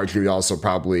 and largely also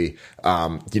probably,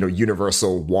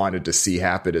 Universal wanted to see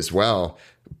happen as well.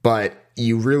 But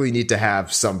you really need to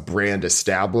have some brand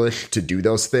established to do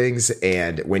those things.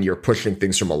 And when you're pushing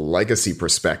things from a legacy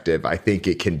perspective, I think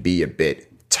it can be a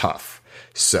bit tough.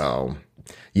 So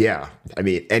yeah, I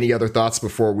mean, any other thoughts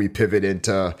before we pivot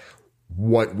into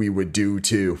what we would do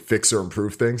to fix or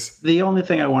improve things? The only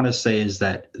thing I want to say is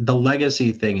that the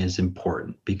legacy thing is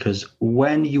important, because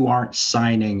when you aren't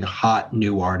signing hot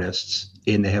new artists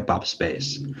in the hip hop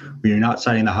space, when you're not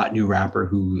signing the hot new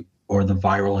rapper or the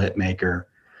viral hit maker,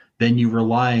 then you're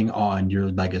relying on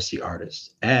your legacy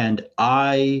artists. And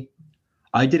I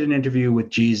did an interview with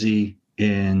Jeezy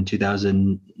in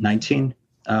 2019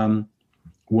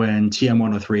 when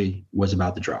TM103 was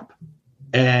about to drop.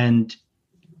 And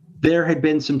there had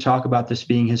been some talk about this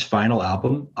being his final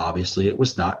album. Obviously, it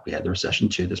was not. We had the Recession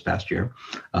 2 this past year.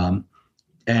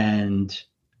 And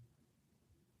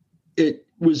it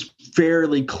was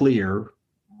fairly clear,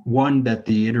 one, that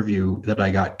the interview that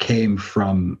I got came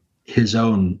from his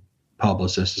own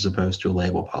publicist as opposed to a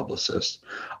label publicist.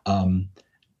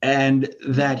 And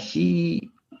that he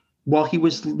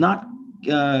was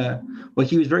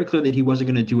very clear that he wasn't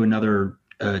going to do another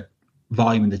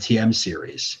volume in the TM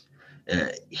series.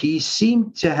 He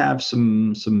seemed to have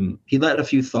he let a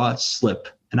few thoughts slip,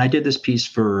 and I did this piece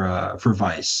for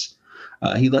Vice.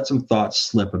 He let some thoughts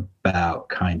slip about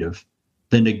kind of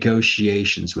the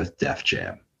negotiations with Def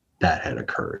Jam that had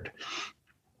occurred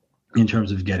in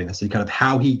terms of getting this, and kind of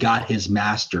how he got his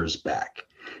masters back.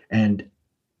 And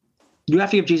you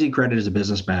have to give Jeezy credit as a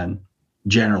businessman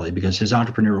generally, because his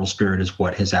entrepreneurial spirit is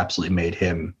what has absolutely made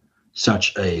him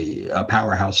such a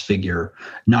powerhouse figure,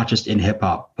 not just in hip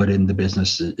hop, but in the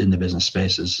business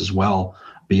spaces as well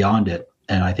beyond it.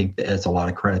 And I think it's a lot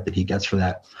of credit that he gets for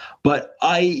that. But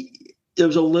there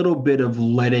was a little bit of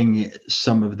letting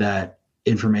some of that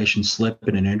information slip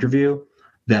in an interview,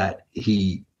 that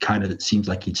he kind of, it seems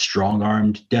like he'd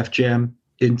strong-armed Def Jam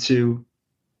into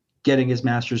getting his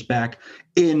masters back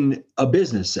in a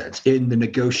business sense, in the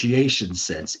negotiation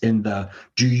sense, in the,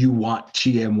 do you want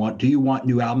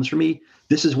new albums from me?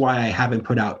 This is why I haven't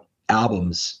put out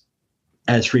albums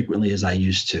as frequently as I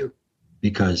used to,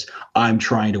 because I'm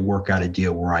trying to work out a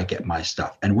deal where I get my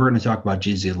stuff. And we're going to talk about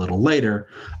Jeezy a little later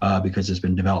because there's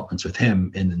been developments with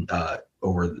him in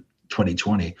over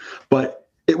 2020. But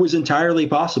it was entirely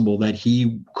possible that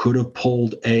he could have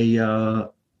pulled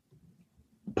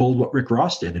what Rick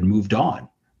Ross did and moved on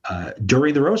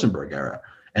during the Rosenberg era.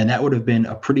 And that would have been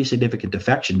a pretty significant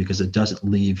defection because it doesn't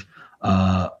leave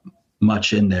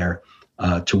much in there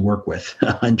to work with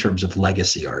in terms of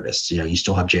legacy artists. You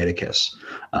still have Jadakiss,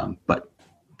 but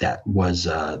that was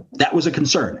a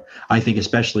concern, I think,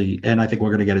 especially, and I think we're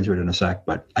going to get into it in a sec,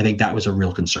 but I think that was a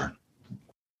real concern.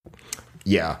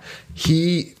 Yeah,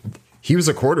 he was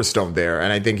a cornerstone there,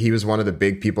 and I think he was one of the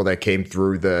big people that came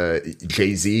through the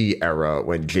Jay-Z era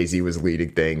when Jay-Z was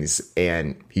leading things,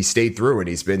 and he stayed through, and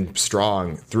he's been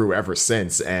strong through ever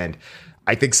since. And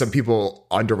I think some people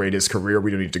underrate his career. We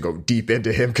don't need to go deep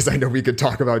into him because I know we could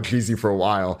talk about Jeezy for a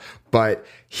while, but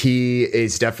he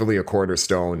is definitely a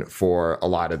cornerstone for a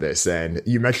lot of this. And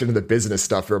you mentioned the business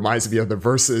stuff. It reminds me of the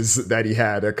verses that he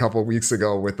had a couple of weeks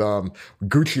ago with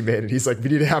Gucci Mane. And he's like, we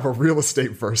need to have a real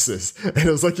estate versus. And it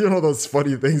was like, those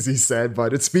funny things he said,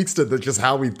 but it speaks to just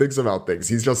how he thinks about things.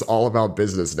 He's just all about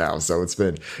business now. So it's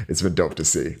been dope to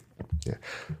see.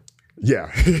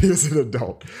 Yeah, he is an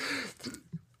adult.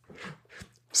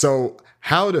 So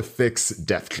how to fix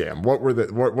Def Jam? What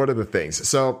are the things?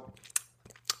 So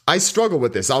I struggle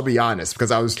with this, I'll be honest,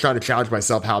 because I was trying to challenge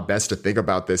myself how best to think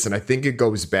about this. And I think it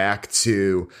goes back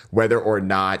to whether or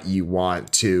not you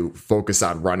want to focus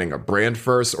on running a brand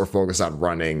first or focus on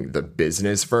running the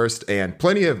business first. And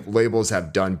plenty of labels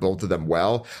have done both of them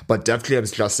well, but Def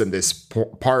Jam's just in this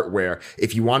part where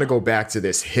if you want to go back to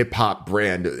this hip hop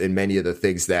brand in many of the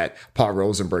things that Paul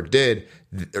Rosenberg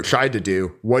tried to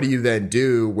do, what do you then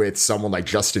do with someone like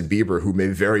Justin Bieber, who may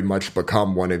very much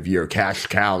become one of your cash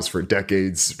cows for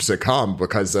decades to come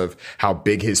because of how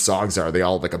big his songs are? They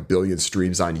all have like 1 billion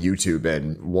streams on YouTube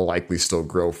and will likely still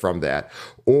grow from that.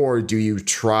 Or do you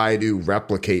try to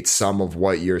replicate some of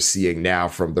what you're seeing now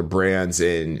from the brands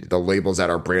and the labels that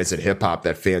are brands in hip hop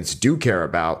that fans do care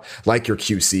about, like your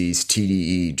QCs,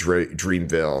 TDE,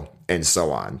 Dreamville, and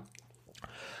so on?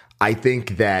 I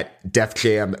think that Def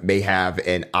Jam may have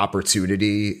an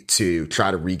opportunity to try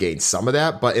to regain some of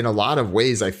that, but in a lot of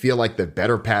ways, I feel like the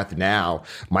better path now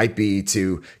might be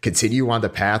to continue on the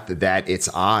path that it's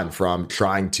on, from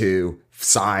trying to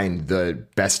sign the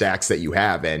best acts that you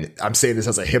have. And I'm saying this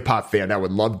as a hip hop fan, I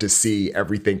would love to see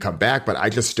everything come back, but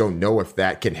I just don't know if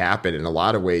that can happen. In a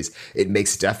lot of ways, it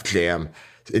makes Def Jam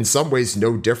in some ways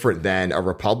no different than a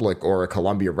Republic or a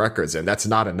Columbia Records. And that's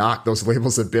not a knock. Those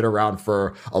labels have been around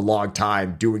for a long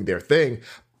time doing their thing,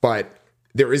 but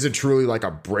there isn't truly like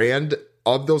a brand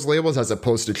of those labels as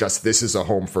opposed to just, this is a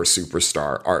home for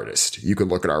superstar artist. You can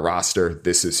look at our roster.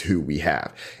 This is who we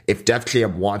have. If Def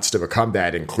Jam wants to become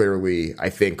that, and clearly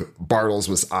I think Bartles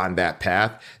was on that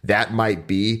path, that might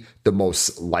be the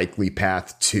most likely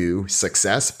path to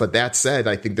success. But that said,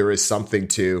 I think there is something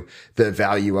to the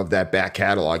value of that back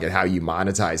catalog and how you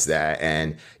monetize that.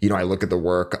 And, I look at the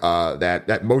work that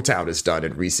Motown has done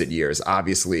in recent years.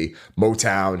 Obviously,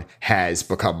 Motown has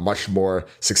become much more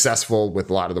successful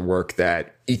with a lot of the work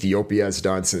that Ethiopia has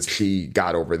done since she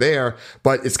got over there,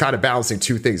 but it's kind of balancing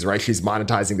two things, right? She's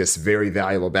monetizing this very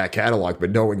valuable back catalog,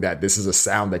 but knowing that this is a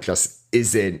sound that just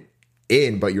isn't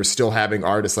in, but you're still having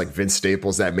artists like Vince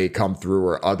Staples that may come through,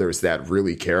 or others that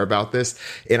really care about this.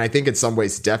 And I think in some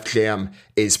ways, Def Jam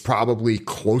is probably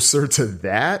closer to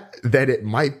that than it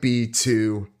might be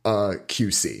to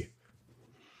QC.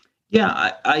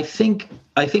 Yeah, I think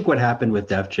what happened with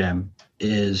Def Jam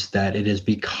is that it has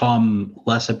become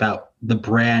less about the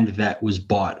brand that was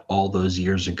bought all those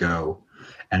years ago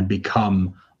and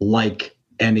become like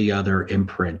any other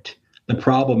imprint. The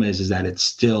problem is that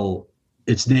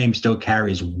its name still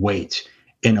carries weight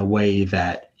in a way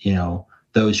that,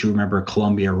 those who remember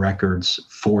Columbia Records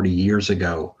 40 years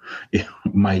ago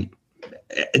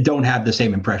don't have the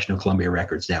same impression of Columbia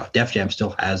Records now. Def Jam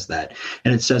still has that.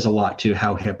 And it says a lot to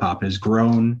how hip hop has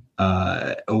grown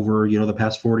over, the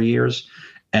past 40 years,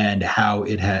 and how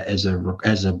it has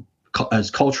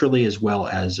as culturally as well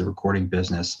as a recording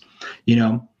business.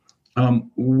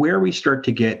 Where we start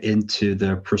to get into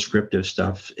the prescriptive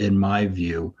stuff, in my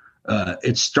view,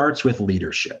 it starts with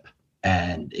leadership.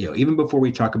 And, even before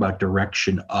we talk about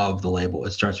direction of the label,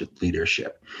 it starts with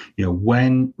leadership.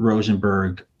 When it was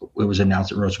announced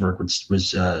that Rosenberg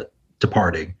was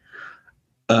departing,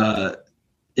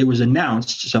 it was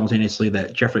announced simultaneously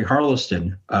that Jeffrey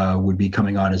Harleston would be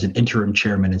coming on as an interim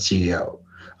chairman and CEO.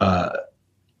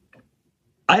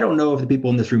 I don't know if the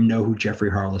people in this room know who Jeffrey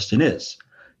Harleston is.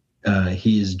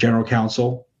 He's general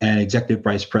counsel and executive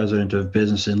vice president of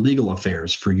business and legal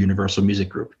affairs for Universal Music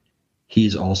Group.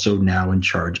 He's also now in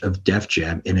charge of Def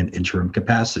Jam in an interim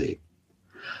capacity.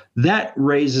 That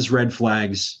raises red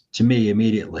flags to me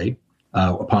immediately,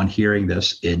 upon hearing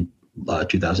this in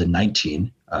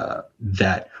 2019,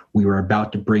 that we were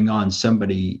about to bring on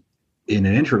somebody in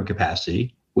an interim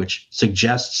capacity, which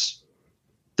suggests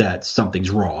that something's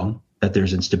wrong, that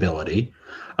there's instability,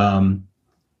 and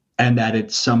that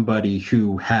it's somebody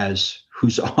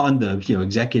who's on the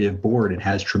executive board and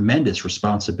has tremendous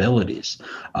responsibilities.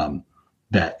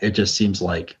 That it just seems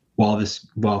like,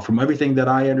 while from everything that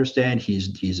I understand,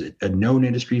 he's a known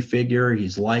industry figure,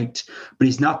 he's liked, but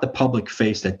he's not the public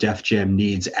face that Def Jam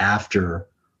needs after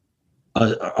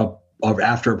Paul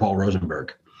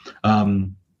Rosenberg.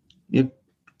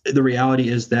 The reality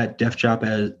is that Def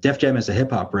Jam as a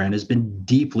hip hop brand has been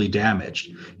deeply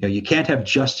damaged. You can't have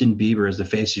Justin Bieber as the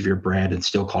face of your brand and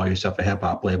still call yourself a hip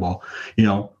hop label.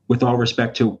 With all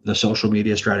respect to the social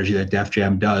media strategy that Def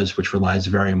Jam does, which relies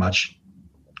very much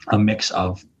a mix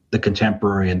of the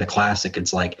contemporary and the classic.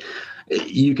 It's like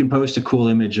you can post a cool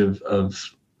image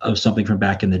of something from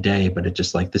back in the day, but it's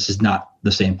just like, this is not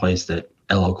the same place that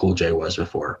LL Cool J was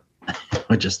before.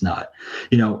 It's just not.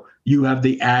 You have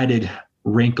the added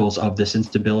wrinkles of this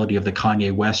instability of the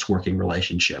Kanye West working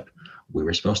relationship. We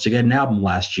were supposed to get an album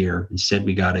last year. Instead,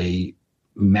 we got a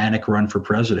manic run for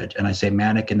president. And I say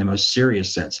manic in the most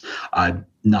serious sense. I'm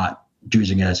not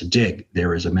using it as a dig.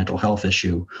 There is a mental health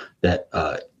issue that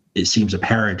it seems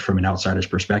apparent from an outsider's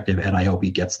perspective, and I hope he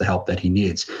gets the help that he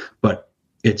needs. But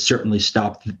it certainly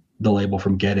stopped the label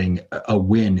from getting a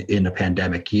win in a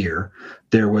pandemic year.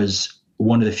 There was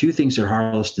one of the few things that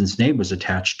Harleston's name was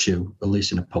attached to, at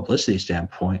least in a publicity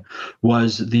standpoint,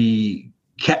 was the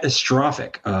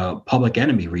catastrophic Public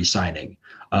Enemy re-signing,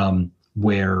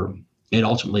 where it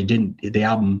ultimately didn't. The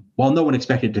album, while no one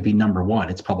expected it to be number one,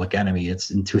 it's Public Enemy, it's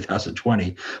in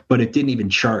 2020, but it didn't even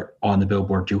chart on the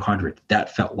Billboard 200.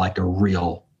 That felt like a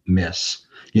real miss.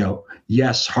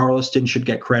 Yes, Harleston should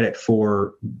get credit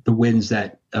for the wins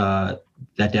that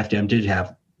Def Jam did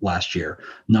have last year.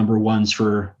 Number ones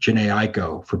for Jhené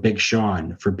Aiko, for Big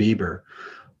Sean, for Bieber.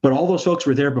 But all those folks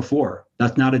were there before.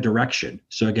 That's not a direction.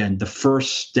 So again, the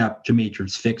first step to me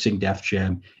towards fixing Def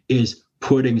Jam is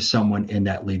putting someone in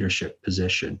that leadership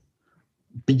position.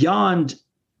 Beyond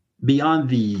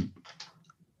the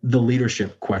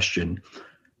leadership question,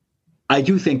 I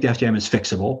do think Def Jam is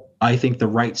fixable. I think the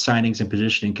right signings and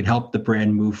positioning can help the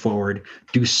brand move forward,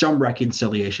 do some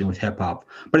reconciliation with hip hop.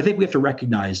 But I think we have to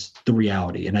recognize the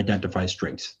reality and identify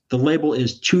strengths. The label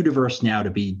is too diverse now to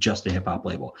be just a hip hop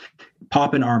label.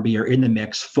 Pop and R&B are in the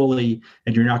mix fully,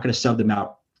 and you're not going to sub them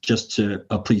out just to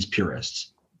please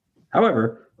purists.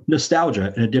 However,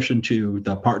 nostalgia, in addition to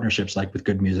the partnerships like with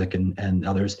Good Music and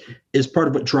others, is part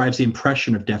of what drives the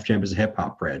impression of Def Jam as a hip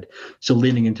hop brand. So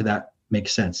leaning into that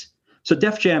makes sense. So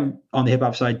Def Jam on the hip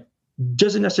hop side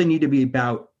doesn't necessarily need to be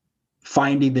about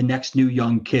finding the next new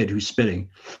young kid who's spitting,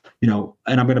 and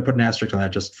I'm going to put an asterisk on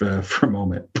that just for a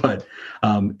moment, but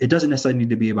it doesn't necessarily need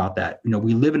to be about that.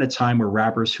 We live in a time where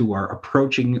rappers who are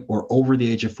approaching or over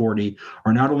the age of 40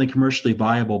 are not only commercially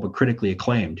viable, but critically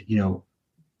acclaimed.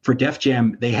 For Def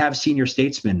Jam, they have senior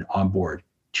statesmen on board,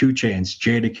 2 Chainz,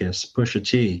 Jadakiss, Pusha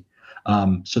T.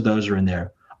 So those are in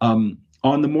there.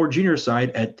 On the more junior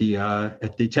side, at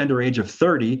the tender age of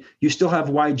 30, you still have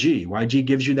YG. YG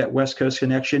gives you that West Coast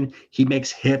connection. He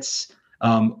makes hits.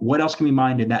 What else can we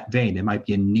mind in that vein? It might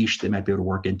be a niche that might be able to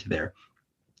work into there.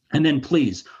 And then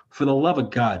please, for the love of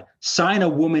God, sign a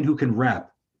woman who can rap.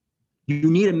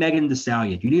 You need a Megan Thee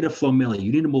Stallion. You need a Flo Milli.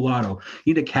 You need a Mulatto.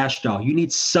 You need a Cash Doll. You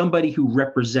need somebody who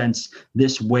represents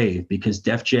this wave, because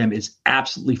Def Jam is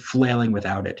absolutely flailing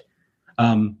without it.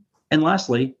 And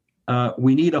lastly,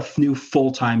 we need a new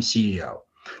full-time CEO,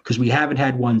 because we haven't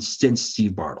had one since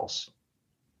Steve Bartles.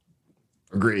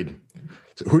 Agreed.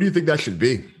 So who do you think that should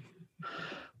be?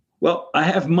 Well, I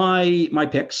have my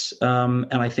picks,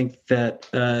 and I think that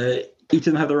each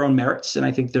of them have their own merits, and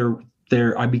I think they're.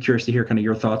 I'd be curious to hear kind of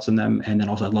your thoughts on them, and then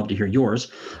also I'd love to hear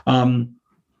yours.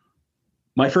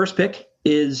 My first pick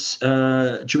is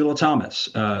Jamila Thomas,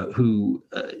 who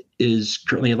is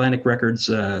currently Atlantic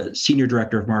Records Senior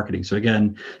Director of Marketing. So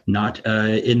again, not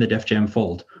in the Def Jam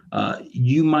fold.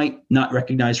 You might not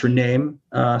recognize her name,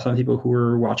 some people who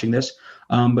are watching this,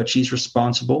 but she's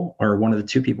responsible, or one of the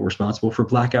 2 people responsible, for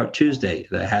Blackout Tuesday,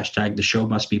 the hashtag "the show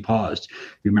must be paused."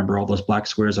 You remember all those black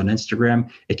squares on Instagram?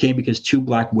 It came because 2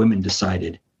 black women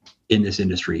decided in this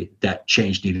industry that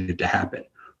change needed to happen.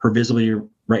 Her visibility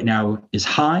right now is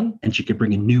high, and she could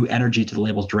bring a new energy to the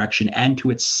label's direction and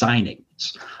to its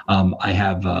signings. I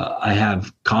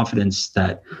have confidence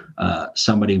that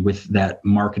somebody with that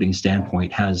marketing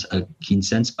standpoint has a keen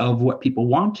sense of what people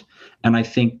want, and I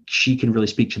think she can really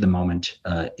speak to the moment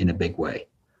in a big way.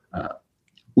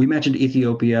 We mentioned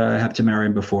Ethiopia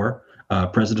Heptamarian before.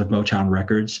 president of Motown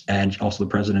Records, and also the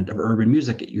president of urban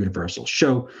music at Universal.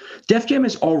 So Def Jam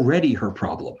is already her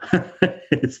problem.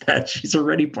 It's that she's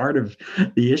already part of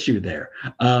the issue there.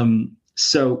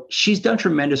 So she's done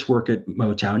tremendous work at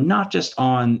Motown, not just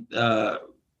on,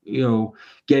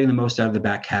 getting the most out of the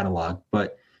back catalog,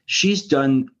 but she's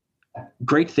done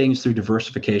great things through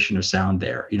diversification of sound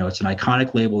there. It's an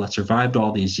iconic label that survived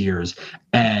all these years,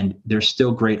 and there's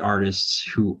still great artists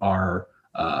who are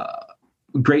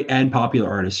great and popular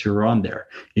artists who are on there.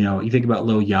 You think about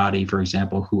Lil Yachty, for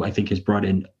example, who I think has brought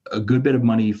in a good bit of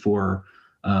money for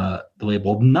the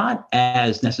label, not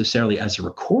as necessarily as a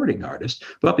recording artist,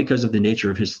 but because of the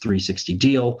nature of his 360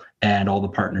 deal and all the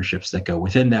partnerships that go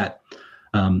within that.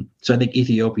 So I think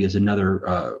Ethiopia is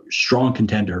another strong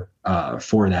contender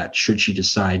for that, should she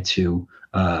decide to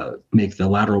make the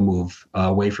lateral move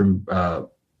away from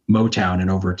Motown and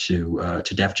over to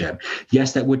Def Jam.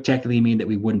 Yes, that would technically mean that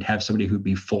we wouldn't have somebody who'd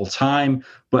be full-time,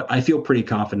 but I feel pretty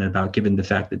confident about, given the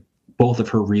fact that both of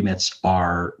her remits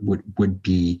would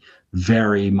be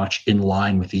very much in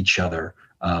line with each other,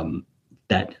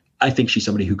 that I think she's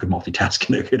somebody who could multitask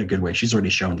in a good way. She's already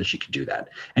shown that she can do that.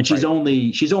 And she's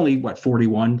only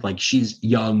 41? Like, she's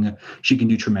young. She can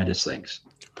do tremendous things.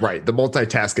 Right. The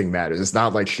multitasking matters. It's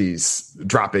not like she's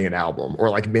dropping an album or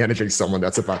like managing someone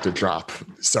that's about to drop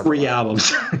several 3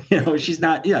 albums. She's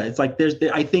not. Yeah. It's like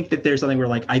I think that there's something where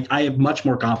like I have much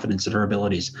more confidence in her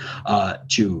abilities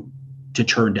to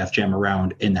turn Def Jam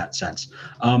around in that sense.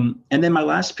 And then my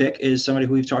last pick is somebody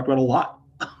who we've talked about a lot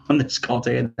on this call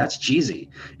today, and that's Jeezy.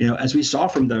 As we saw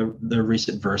from the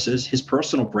recent verses, his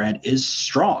personal brand is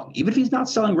strong, even if he's not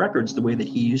selling records the way that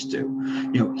he used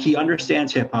to. He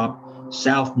understands hip hop,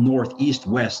 South, North, East,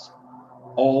 West,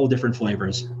 all different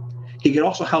flavors. He could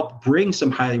also help bring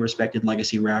some highly respected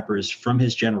legacy rappers from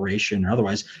his generation or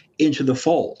otherwise into the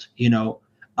fold.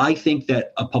 I think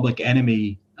that a Public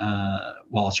Enemy,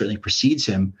 while it certainly precedes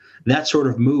him, that sort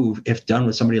of move, if done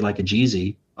with somebody like a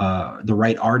Jeezy, the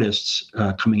right artists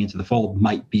coming into the fold,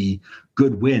 might be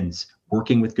good wins.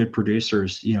 Working with good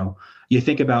producers, you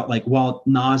think about like, while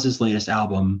Nas's latest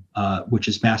album, which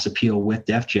is Mass Appeal with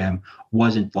Def Jam,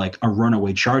 wasn't like a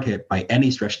runaway chart hit by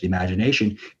any stretch of the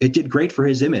imagination, it did great for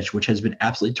his image, which has been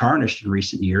absolutely tarnished in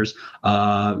recent years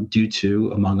due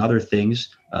to, among other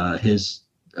things, his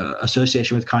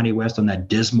association with Kanye West on that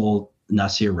dismal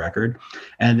Nasir record,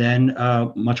 and then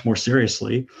much more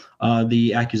seriously,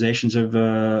 the accusations of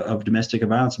domestic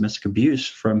violence, domestic abuse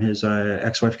from his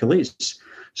ex-wife Khalees.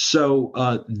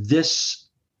 So this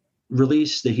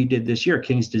release that he did this year,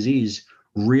 King's Disease,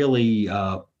 really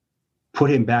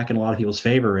put him back in a lot of people's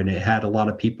favor, and it had a lot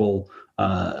of people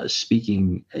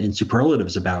speaking in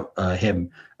superlatives about him,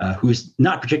 who's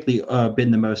not particularly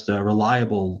been the most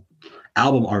reliable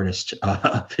album artist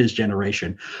of his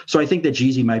generation. So I think that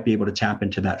Jeezy might be able to tap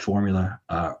into that formula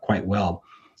quite well.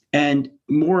 And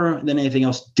more than anything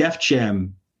else, Def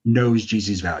Jam knows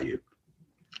Jeezy's value.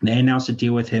 They announced a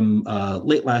deal with him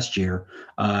late last year.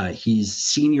 He's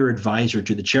senior advisor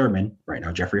to the chairman right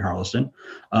now, Jeffrey Harleston,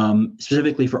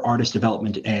 specifically for artist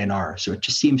development and A&R. So it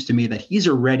just seems to me that he's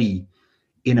already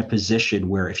in a position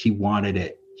where if he wanted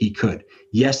it, he could.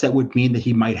 Yes, that would mean that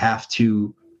he might have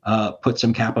to put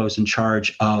some capos in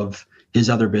charge of his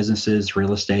other businesses,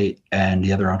 real estate, and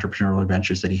the other entrepreneurial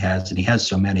adventures that he has, and he has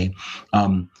so many.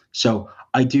 So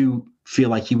I do feel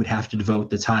like he would have to devote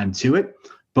the time to it.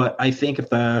 But I think if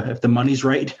the money's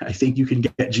right, I think you can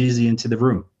get Jeezy into the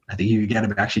room. I think you can get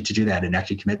him actually to do that and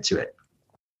actually commit to it.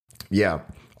 Yeah,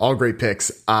 all great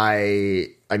picks. I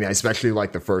mean, I especially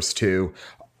like the first two.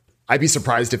 I'd be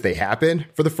surprised if they happen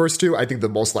for the first two. I think the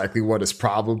most likely one is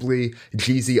probably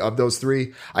Jeezy of those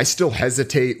three. I still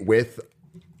hesitate with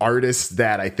artists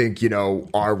that I think,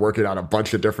 are working on a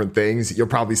bunch of different things. You'll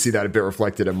probably see that a bit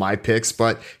reflected in my picks,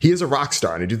 but he is a rock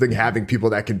star. And I do think having people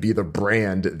that can be the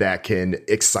brand that can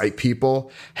excite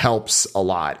people helps a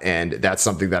lot. And that's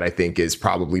something that I think is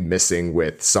probably missing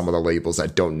with some of the labels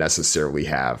that don't necessarily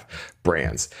have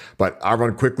brands. But I'll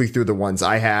run quickly through the ones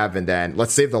I have, and then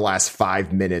let's save the last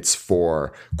 5 minutes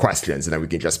for questions, and then we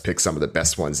can just pick some of the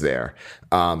best ones there.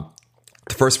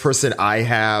 The first person I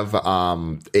have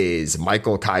is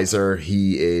Michael Kaiser.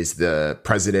 He is the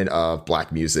president of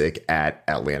Black Music at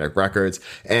Atlantic Records.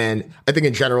 And I think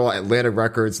in general, Atlantic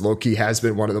Records low-key has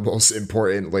been one of the most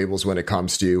important labels when it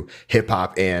comes to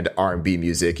hip-hop and R&B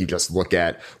music. You just look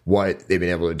at what they've been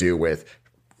able to do with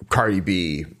Cardi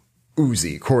B,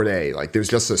 Uzi, Cordae, like there's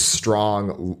just a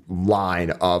strong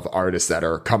line of artists that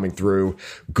are coming through.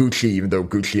 Gucci, even though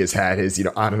Gucci has had his,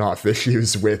 on and off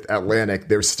issues with Atlantic,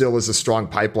 there still is a strong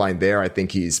pipeline there. I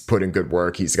think he's put in good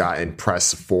work. He's gotten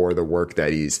press for the work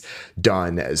that he's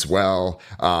done as well.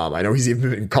 I know he's even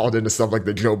been called into stuff like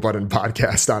the Joe Budden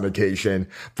podcast on occasion,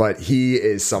 but he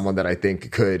is someone that I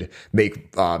think could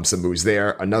make some moves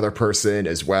there. Another person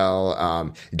as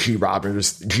well, G.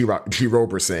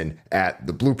 Roberson at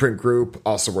the Blueprint Group,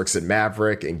 also works at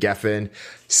Maverick and Geffen.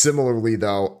 Similarly,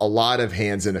 though, a lot of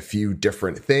hands in a few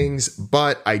different things,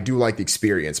 but I do like the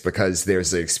experience because there's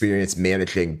the experience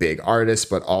managing big artists,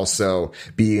 but also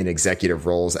being in executive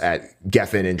roles at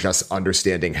Geffen and just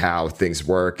understanding how things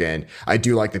work. And I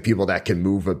do like the people that can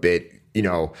move a bit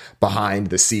behind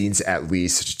the scenes, at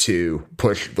least to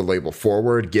push the label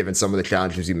forward, given some of the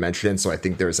challenges you mentioned. So I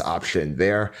think there's option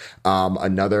there.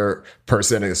 Another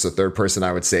person, I guess the third person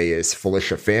I would say is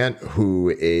Felicia Fant, who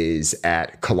is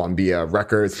at Columbia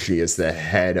Records. She is the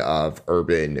head of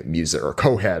urban music or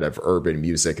co-head of urban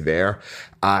music there.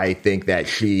 I think that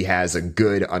she has a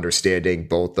good understanding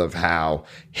both of how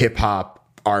hip hop,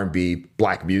 R&B,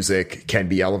 black music can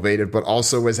be elevated, but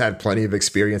also has had plenty of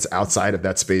experience outside of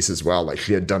that space as well. Like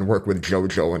she had done work with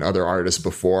JoJo and other artists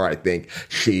before. I think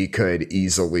she could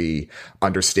easily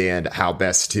understand how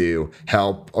best to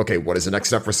help. Okay, what is the next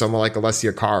step for someone like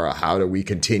Alessia Cara? How do we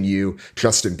continue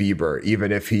Justin Bieber,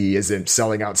 even if he isn't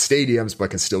selling out stadiums,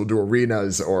 but can still do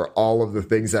arenas, or all of the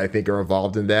things that I think are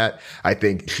involved in that? I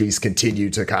think she's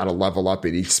continued to kind of level up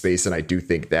in each space. And I do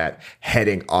think that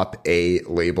heading up a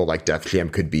label like Def Jam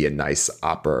could be a nice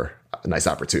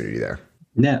opportunity there.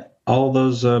 Yeah, all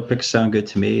those picks sound good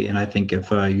to me, and I think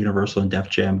if Universal and Def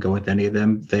Jam go with any of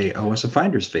them, they owe us a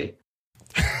finder's fee.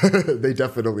 They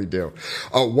definitely do.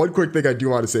 One quick thing I do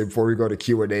want to say before we go to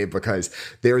Q&A, because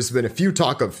there's been a few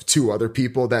talk of two other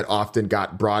people that often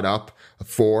got brought up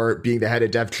for being the head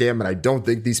of Def Jam, and I don't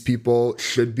think these people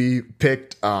should be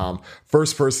picked.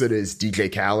 First person is DJ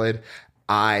Khaled.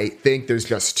 I think there's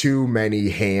just too many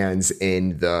hands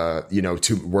in the,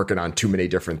 working on too many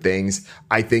different things.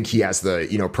 I think he has the,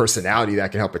 personality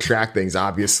that can help attract things.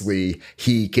 Obviously,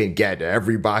 he can get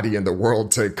everybody in the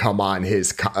world to come on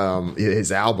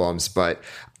his albums, but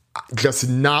just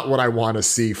not what I want to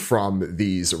see from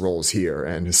these roles here.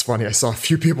 And it's funny, I saw a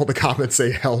few people in the comments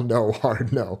say, hell no,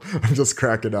 hard no. I'm just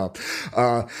cracking up.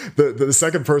 The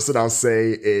second person I'll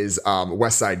say is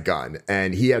Westside Gunn.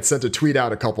 And he had sent a tweet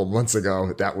out a couple months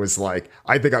ago that was like,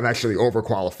 I think I'm actually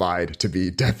overqualified to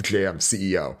be Def Jam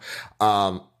CEO.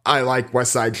 I like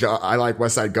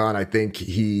Westside Gunn. I think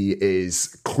he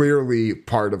is clearly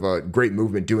part of a great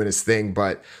movement doing his thing,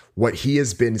 but what he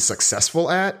has been successful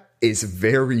at is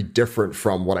very different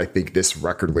from what I think this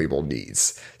record label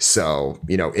needs. So,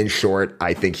 in short,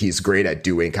 I think he's great at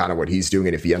doing kind of what he's doing.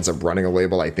 And if he ends up running a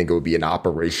label, I think it would be an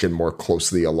operation more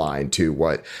closely aligned to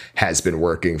what has been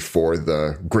working for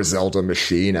the Griselda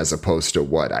machine, as opposed to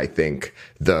what I think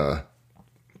the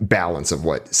balance of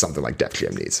what something like Def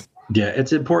Jam needs. Yeah,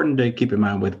 it's important to keep in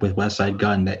mind with Westside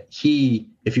Gunn that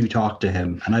if you talk to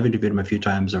him, and I've interviewed him a few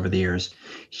times over the years,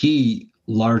 he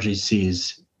largely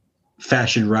sees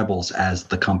Fashion Rebels as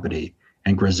the company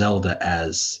and Griselda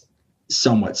as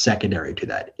somewhat secondary to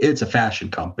that. It's a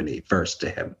fashion company first to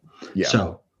him. Yeah.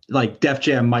 So like Def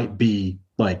Jam might be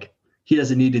like, he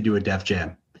doesn't need to do a Def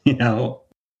Jam,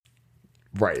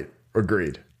 Right.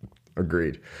 Agreed.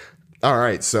 All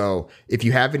right. So if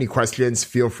you have any questions,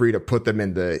 feel free to put them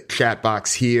in the chat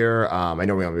box here. I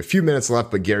know we have a few minutes left,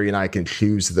 but Gary and I can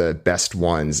choose the best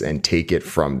ones and take it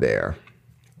from there.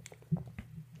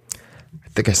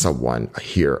 I think I saw one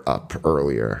here up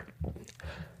earlier.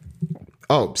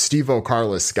 Oh, Steve-O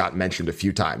Carlos got mentioned a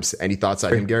few times. Any thoughts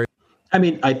on him, Gary? I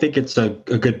mean, I think it's a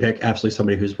good pick. Absolutely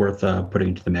somebody who's worth putting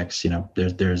into the mix.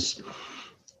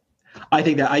 I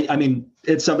think that, I mean,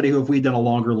 it's somebody who, if we'd done a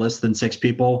longer list than 6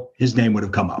 people, his name would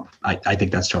have come up. I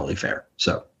think that's totally fair.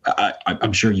 So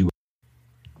I'm sure you would.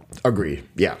 Agree.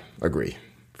 Yeah, agree.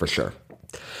 For sure.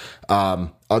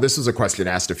 This was a question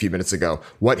asked a few minutes ago.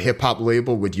 What hip hop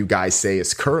label would you guys say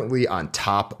is currently on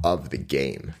top of the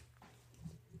game?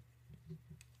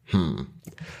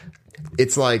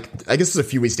 It's like, I guess there's a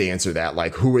few ways to answer that.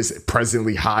 Like, who is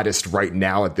presently hottest right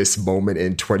now at this moment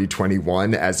in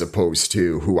 2021, as opposed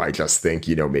to who I just think,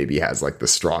 maybe has like the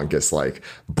strongest like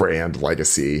brand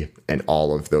legacy and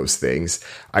all of those things.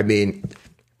 I mean,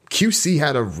 QC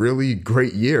had a really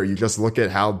great year. You just look at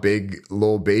how big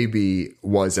Lil Baby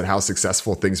was and how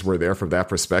successful things were there from that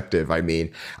perspective. I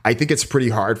mean, I think it's pretty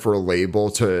hard for a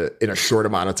label to, in a short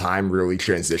amount of time, really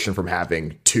transition from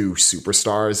having two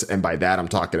superstars. And by that, I'm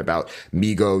talking about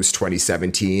Migos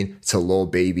 2017 to Lil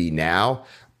Baby now.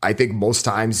 I think most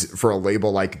times for a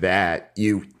label like that,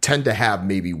 you tend to have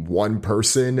maybe one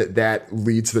person that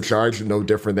leads the charge, no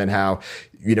different than how,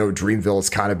 Dreamville has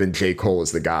kind of been J. Cole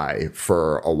as the guy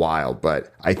for a while.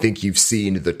 But I think you've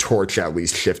seen the torch at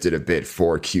least shifted a bit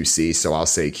for QC. So I'll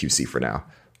say QC for now.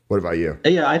 What about you?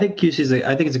 Yeah, I think QC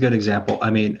I think it's a good example.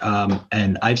 I mean,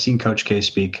 and I've seen Coach K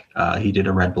speak. He did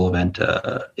a Red Bull event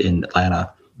in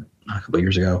Atlanta a couple of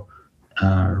years ago.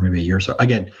 Or maybe a year or so.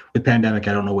 Again, with pandemic,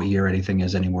 I don't know what year anything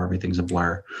is anymore. Everything's a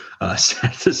blur,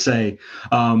 sad to say.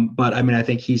 But I mean, I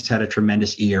think he's had a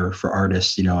tremendous ear for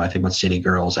artists. I think about City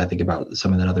Girls. I think about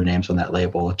some of the other names on that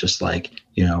label. Just like,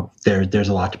 there's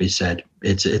a lot to be said.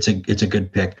 It's a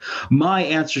good pick. My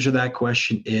answer to that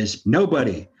question is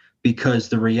nobody, because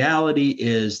the reality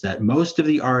is that most of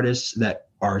the artists that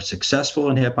are successful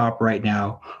in hip hop right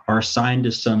now are signed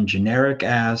to some generic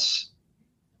ass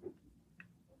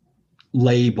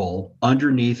label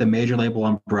underneath a major label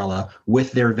umbrella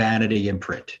with their vanity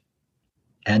imprint.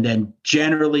 And then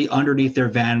generally underneath their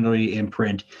vanity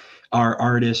imprint are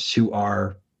artists who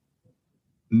are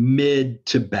mid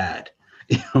to bad.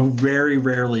 Very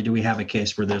rarely do we have a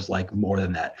case where there's like more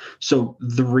than that. So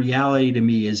the reality to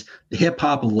me is the hip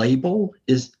hop label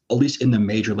is, at least in the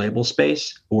major label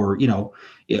space, or,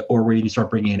 or where you start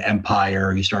bringing in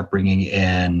Empire, you start bringing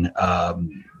in,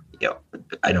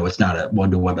 I know it's not a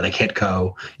one-to-one, but I can't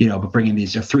go, but bringing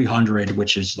these 300,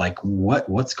 which is like,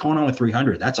 what's going on with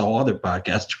 300? That's a whole other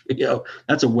podcast.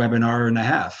 That's a webinar and a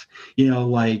half,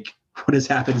 like what has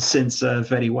happened since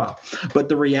Fetty Wap. But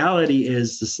the reality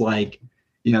is this, like,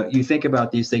 you think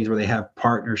about these things where they have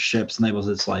partnerships and labels.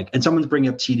 It's like, and someone's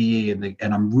bringing up TDE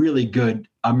and I'm really glad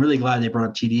they brought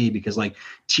up TDE, because like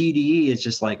TDE is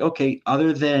just like, okay,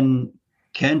 other than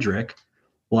Kendrick,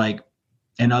 like,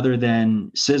 and other than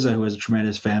SZA, who has a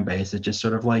tremendous fan base, it just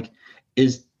sort of like,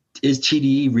 is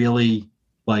TDE really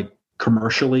like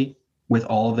commercially with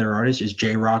all of their artists? Is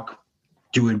J-Rock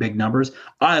doing big numbers?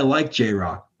 I like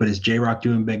J-Rock, but is J-Rock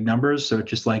doing big numbers? So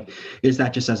it's just like, is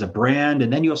that just as a brand?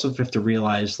 And then you also have to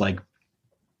realize, like,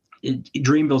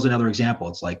 Dreamville's another example.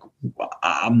 It's like,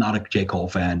 I'm not a J. Cole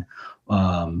fan,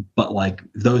 but like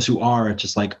those who are, it's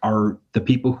just like, are the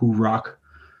people who rock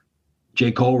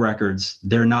J. Cole records,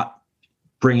 they're not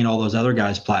bringing all those other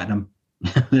guys platinum.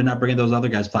 They're not bringing those other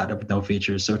guys platinum with no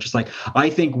features. So it's just like, I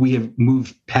think we have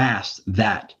moved past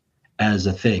that as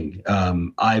a thing.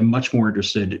 I'm much more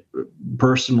interested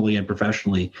personally and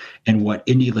professionally in what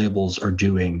indie labels are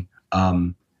doing,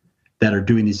 that are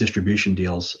doing these distribution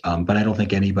deals. But I don't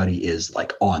think anybody is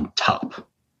like on top.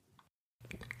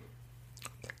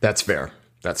 That's fair.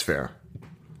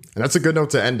 And that's a good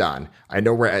note to end on. I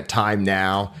know we're at time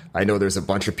now. I know there's a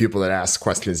bunch of people that ask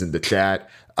questions in the chat.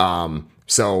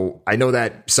 So I know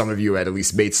that some of you had at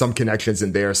least made some connections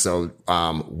in there. So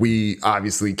we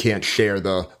obviously can't share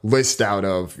the list out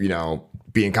of,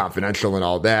 being confidential and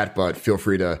all that, but feel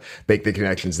free to make the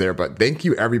connections there. But thank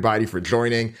you everybody for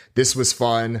joining. This was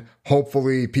fun.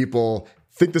 Hopefully people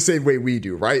think the same way we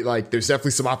do, right? Like, there's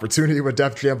definitely some opportunity with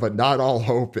Def Jam, but not all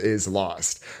hope is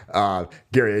lost.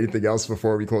 Gary, anything else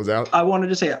before we close out? I wanted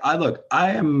to say,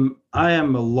 I am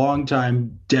a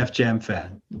longtime Def Jam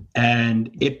fan, and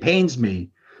it pains me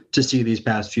to see these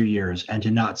past few years and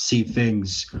to not see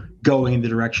things going in the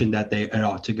direction that they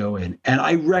ought to go in. And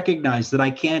I recognize that I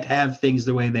can't have things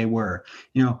the way they were.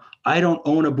 I don't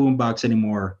own a boombox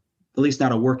anymore, at least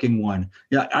not a working one.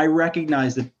 I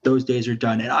recognize that those days are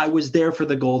done, and I was there for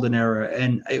the golden era,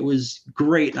 and it was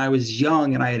great. And I was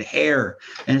young and I had hair,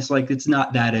 and it's like, it's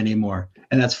not that anymore.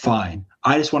 And that's fine.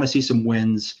 I just want to see some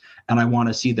wins, and I want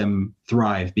to see them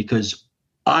thrive, because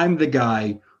I'm the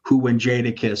guy who, when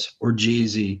Jadakiss or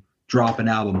Jeezy drop an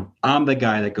album, I'm the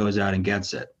guy that goes out and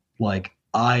gets it. Like,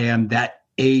 I am that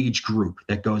age group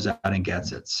that goes out and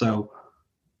gets it. So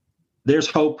there's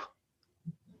hope.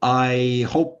 I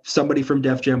hope somebody from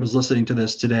Def Jam was listening to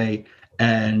this today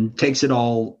and takes it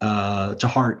all to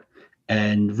heart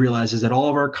and realizes that all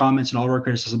of our comments and all of our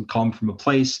criticism come from a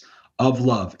place of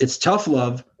love. It's tough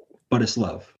love, but it's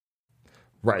love.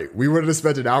 Right. We would have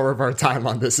spent an hour of our time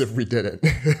on this if we didn't.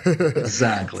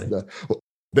 Exactly. Well,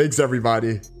 thanks,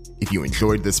 everybody. If you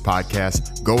enjoyed this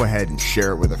podcast, go ahead and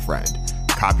share it with a friend.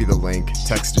 Copy the link,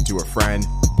 text it to a friend,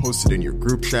 post it in your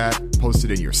group chat, post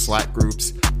it in your Slack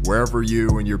groups. Wherever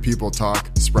you and your people talk,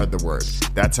 spread the word.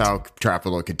 That's how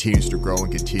Trapalo continues to grow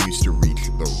and continues to reach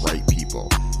the right people.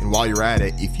 And while you're at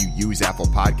it, if you use Apple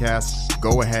Podcasts,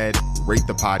 go ahead, rate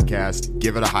the podcast,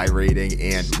 give it a high rating,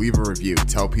 and leave a review.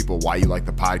 Tell people why you like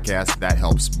the podcast. That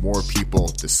helps more people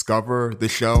discover the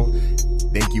show.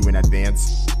 Thank you in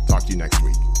advance. Talk to you next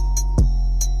week.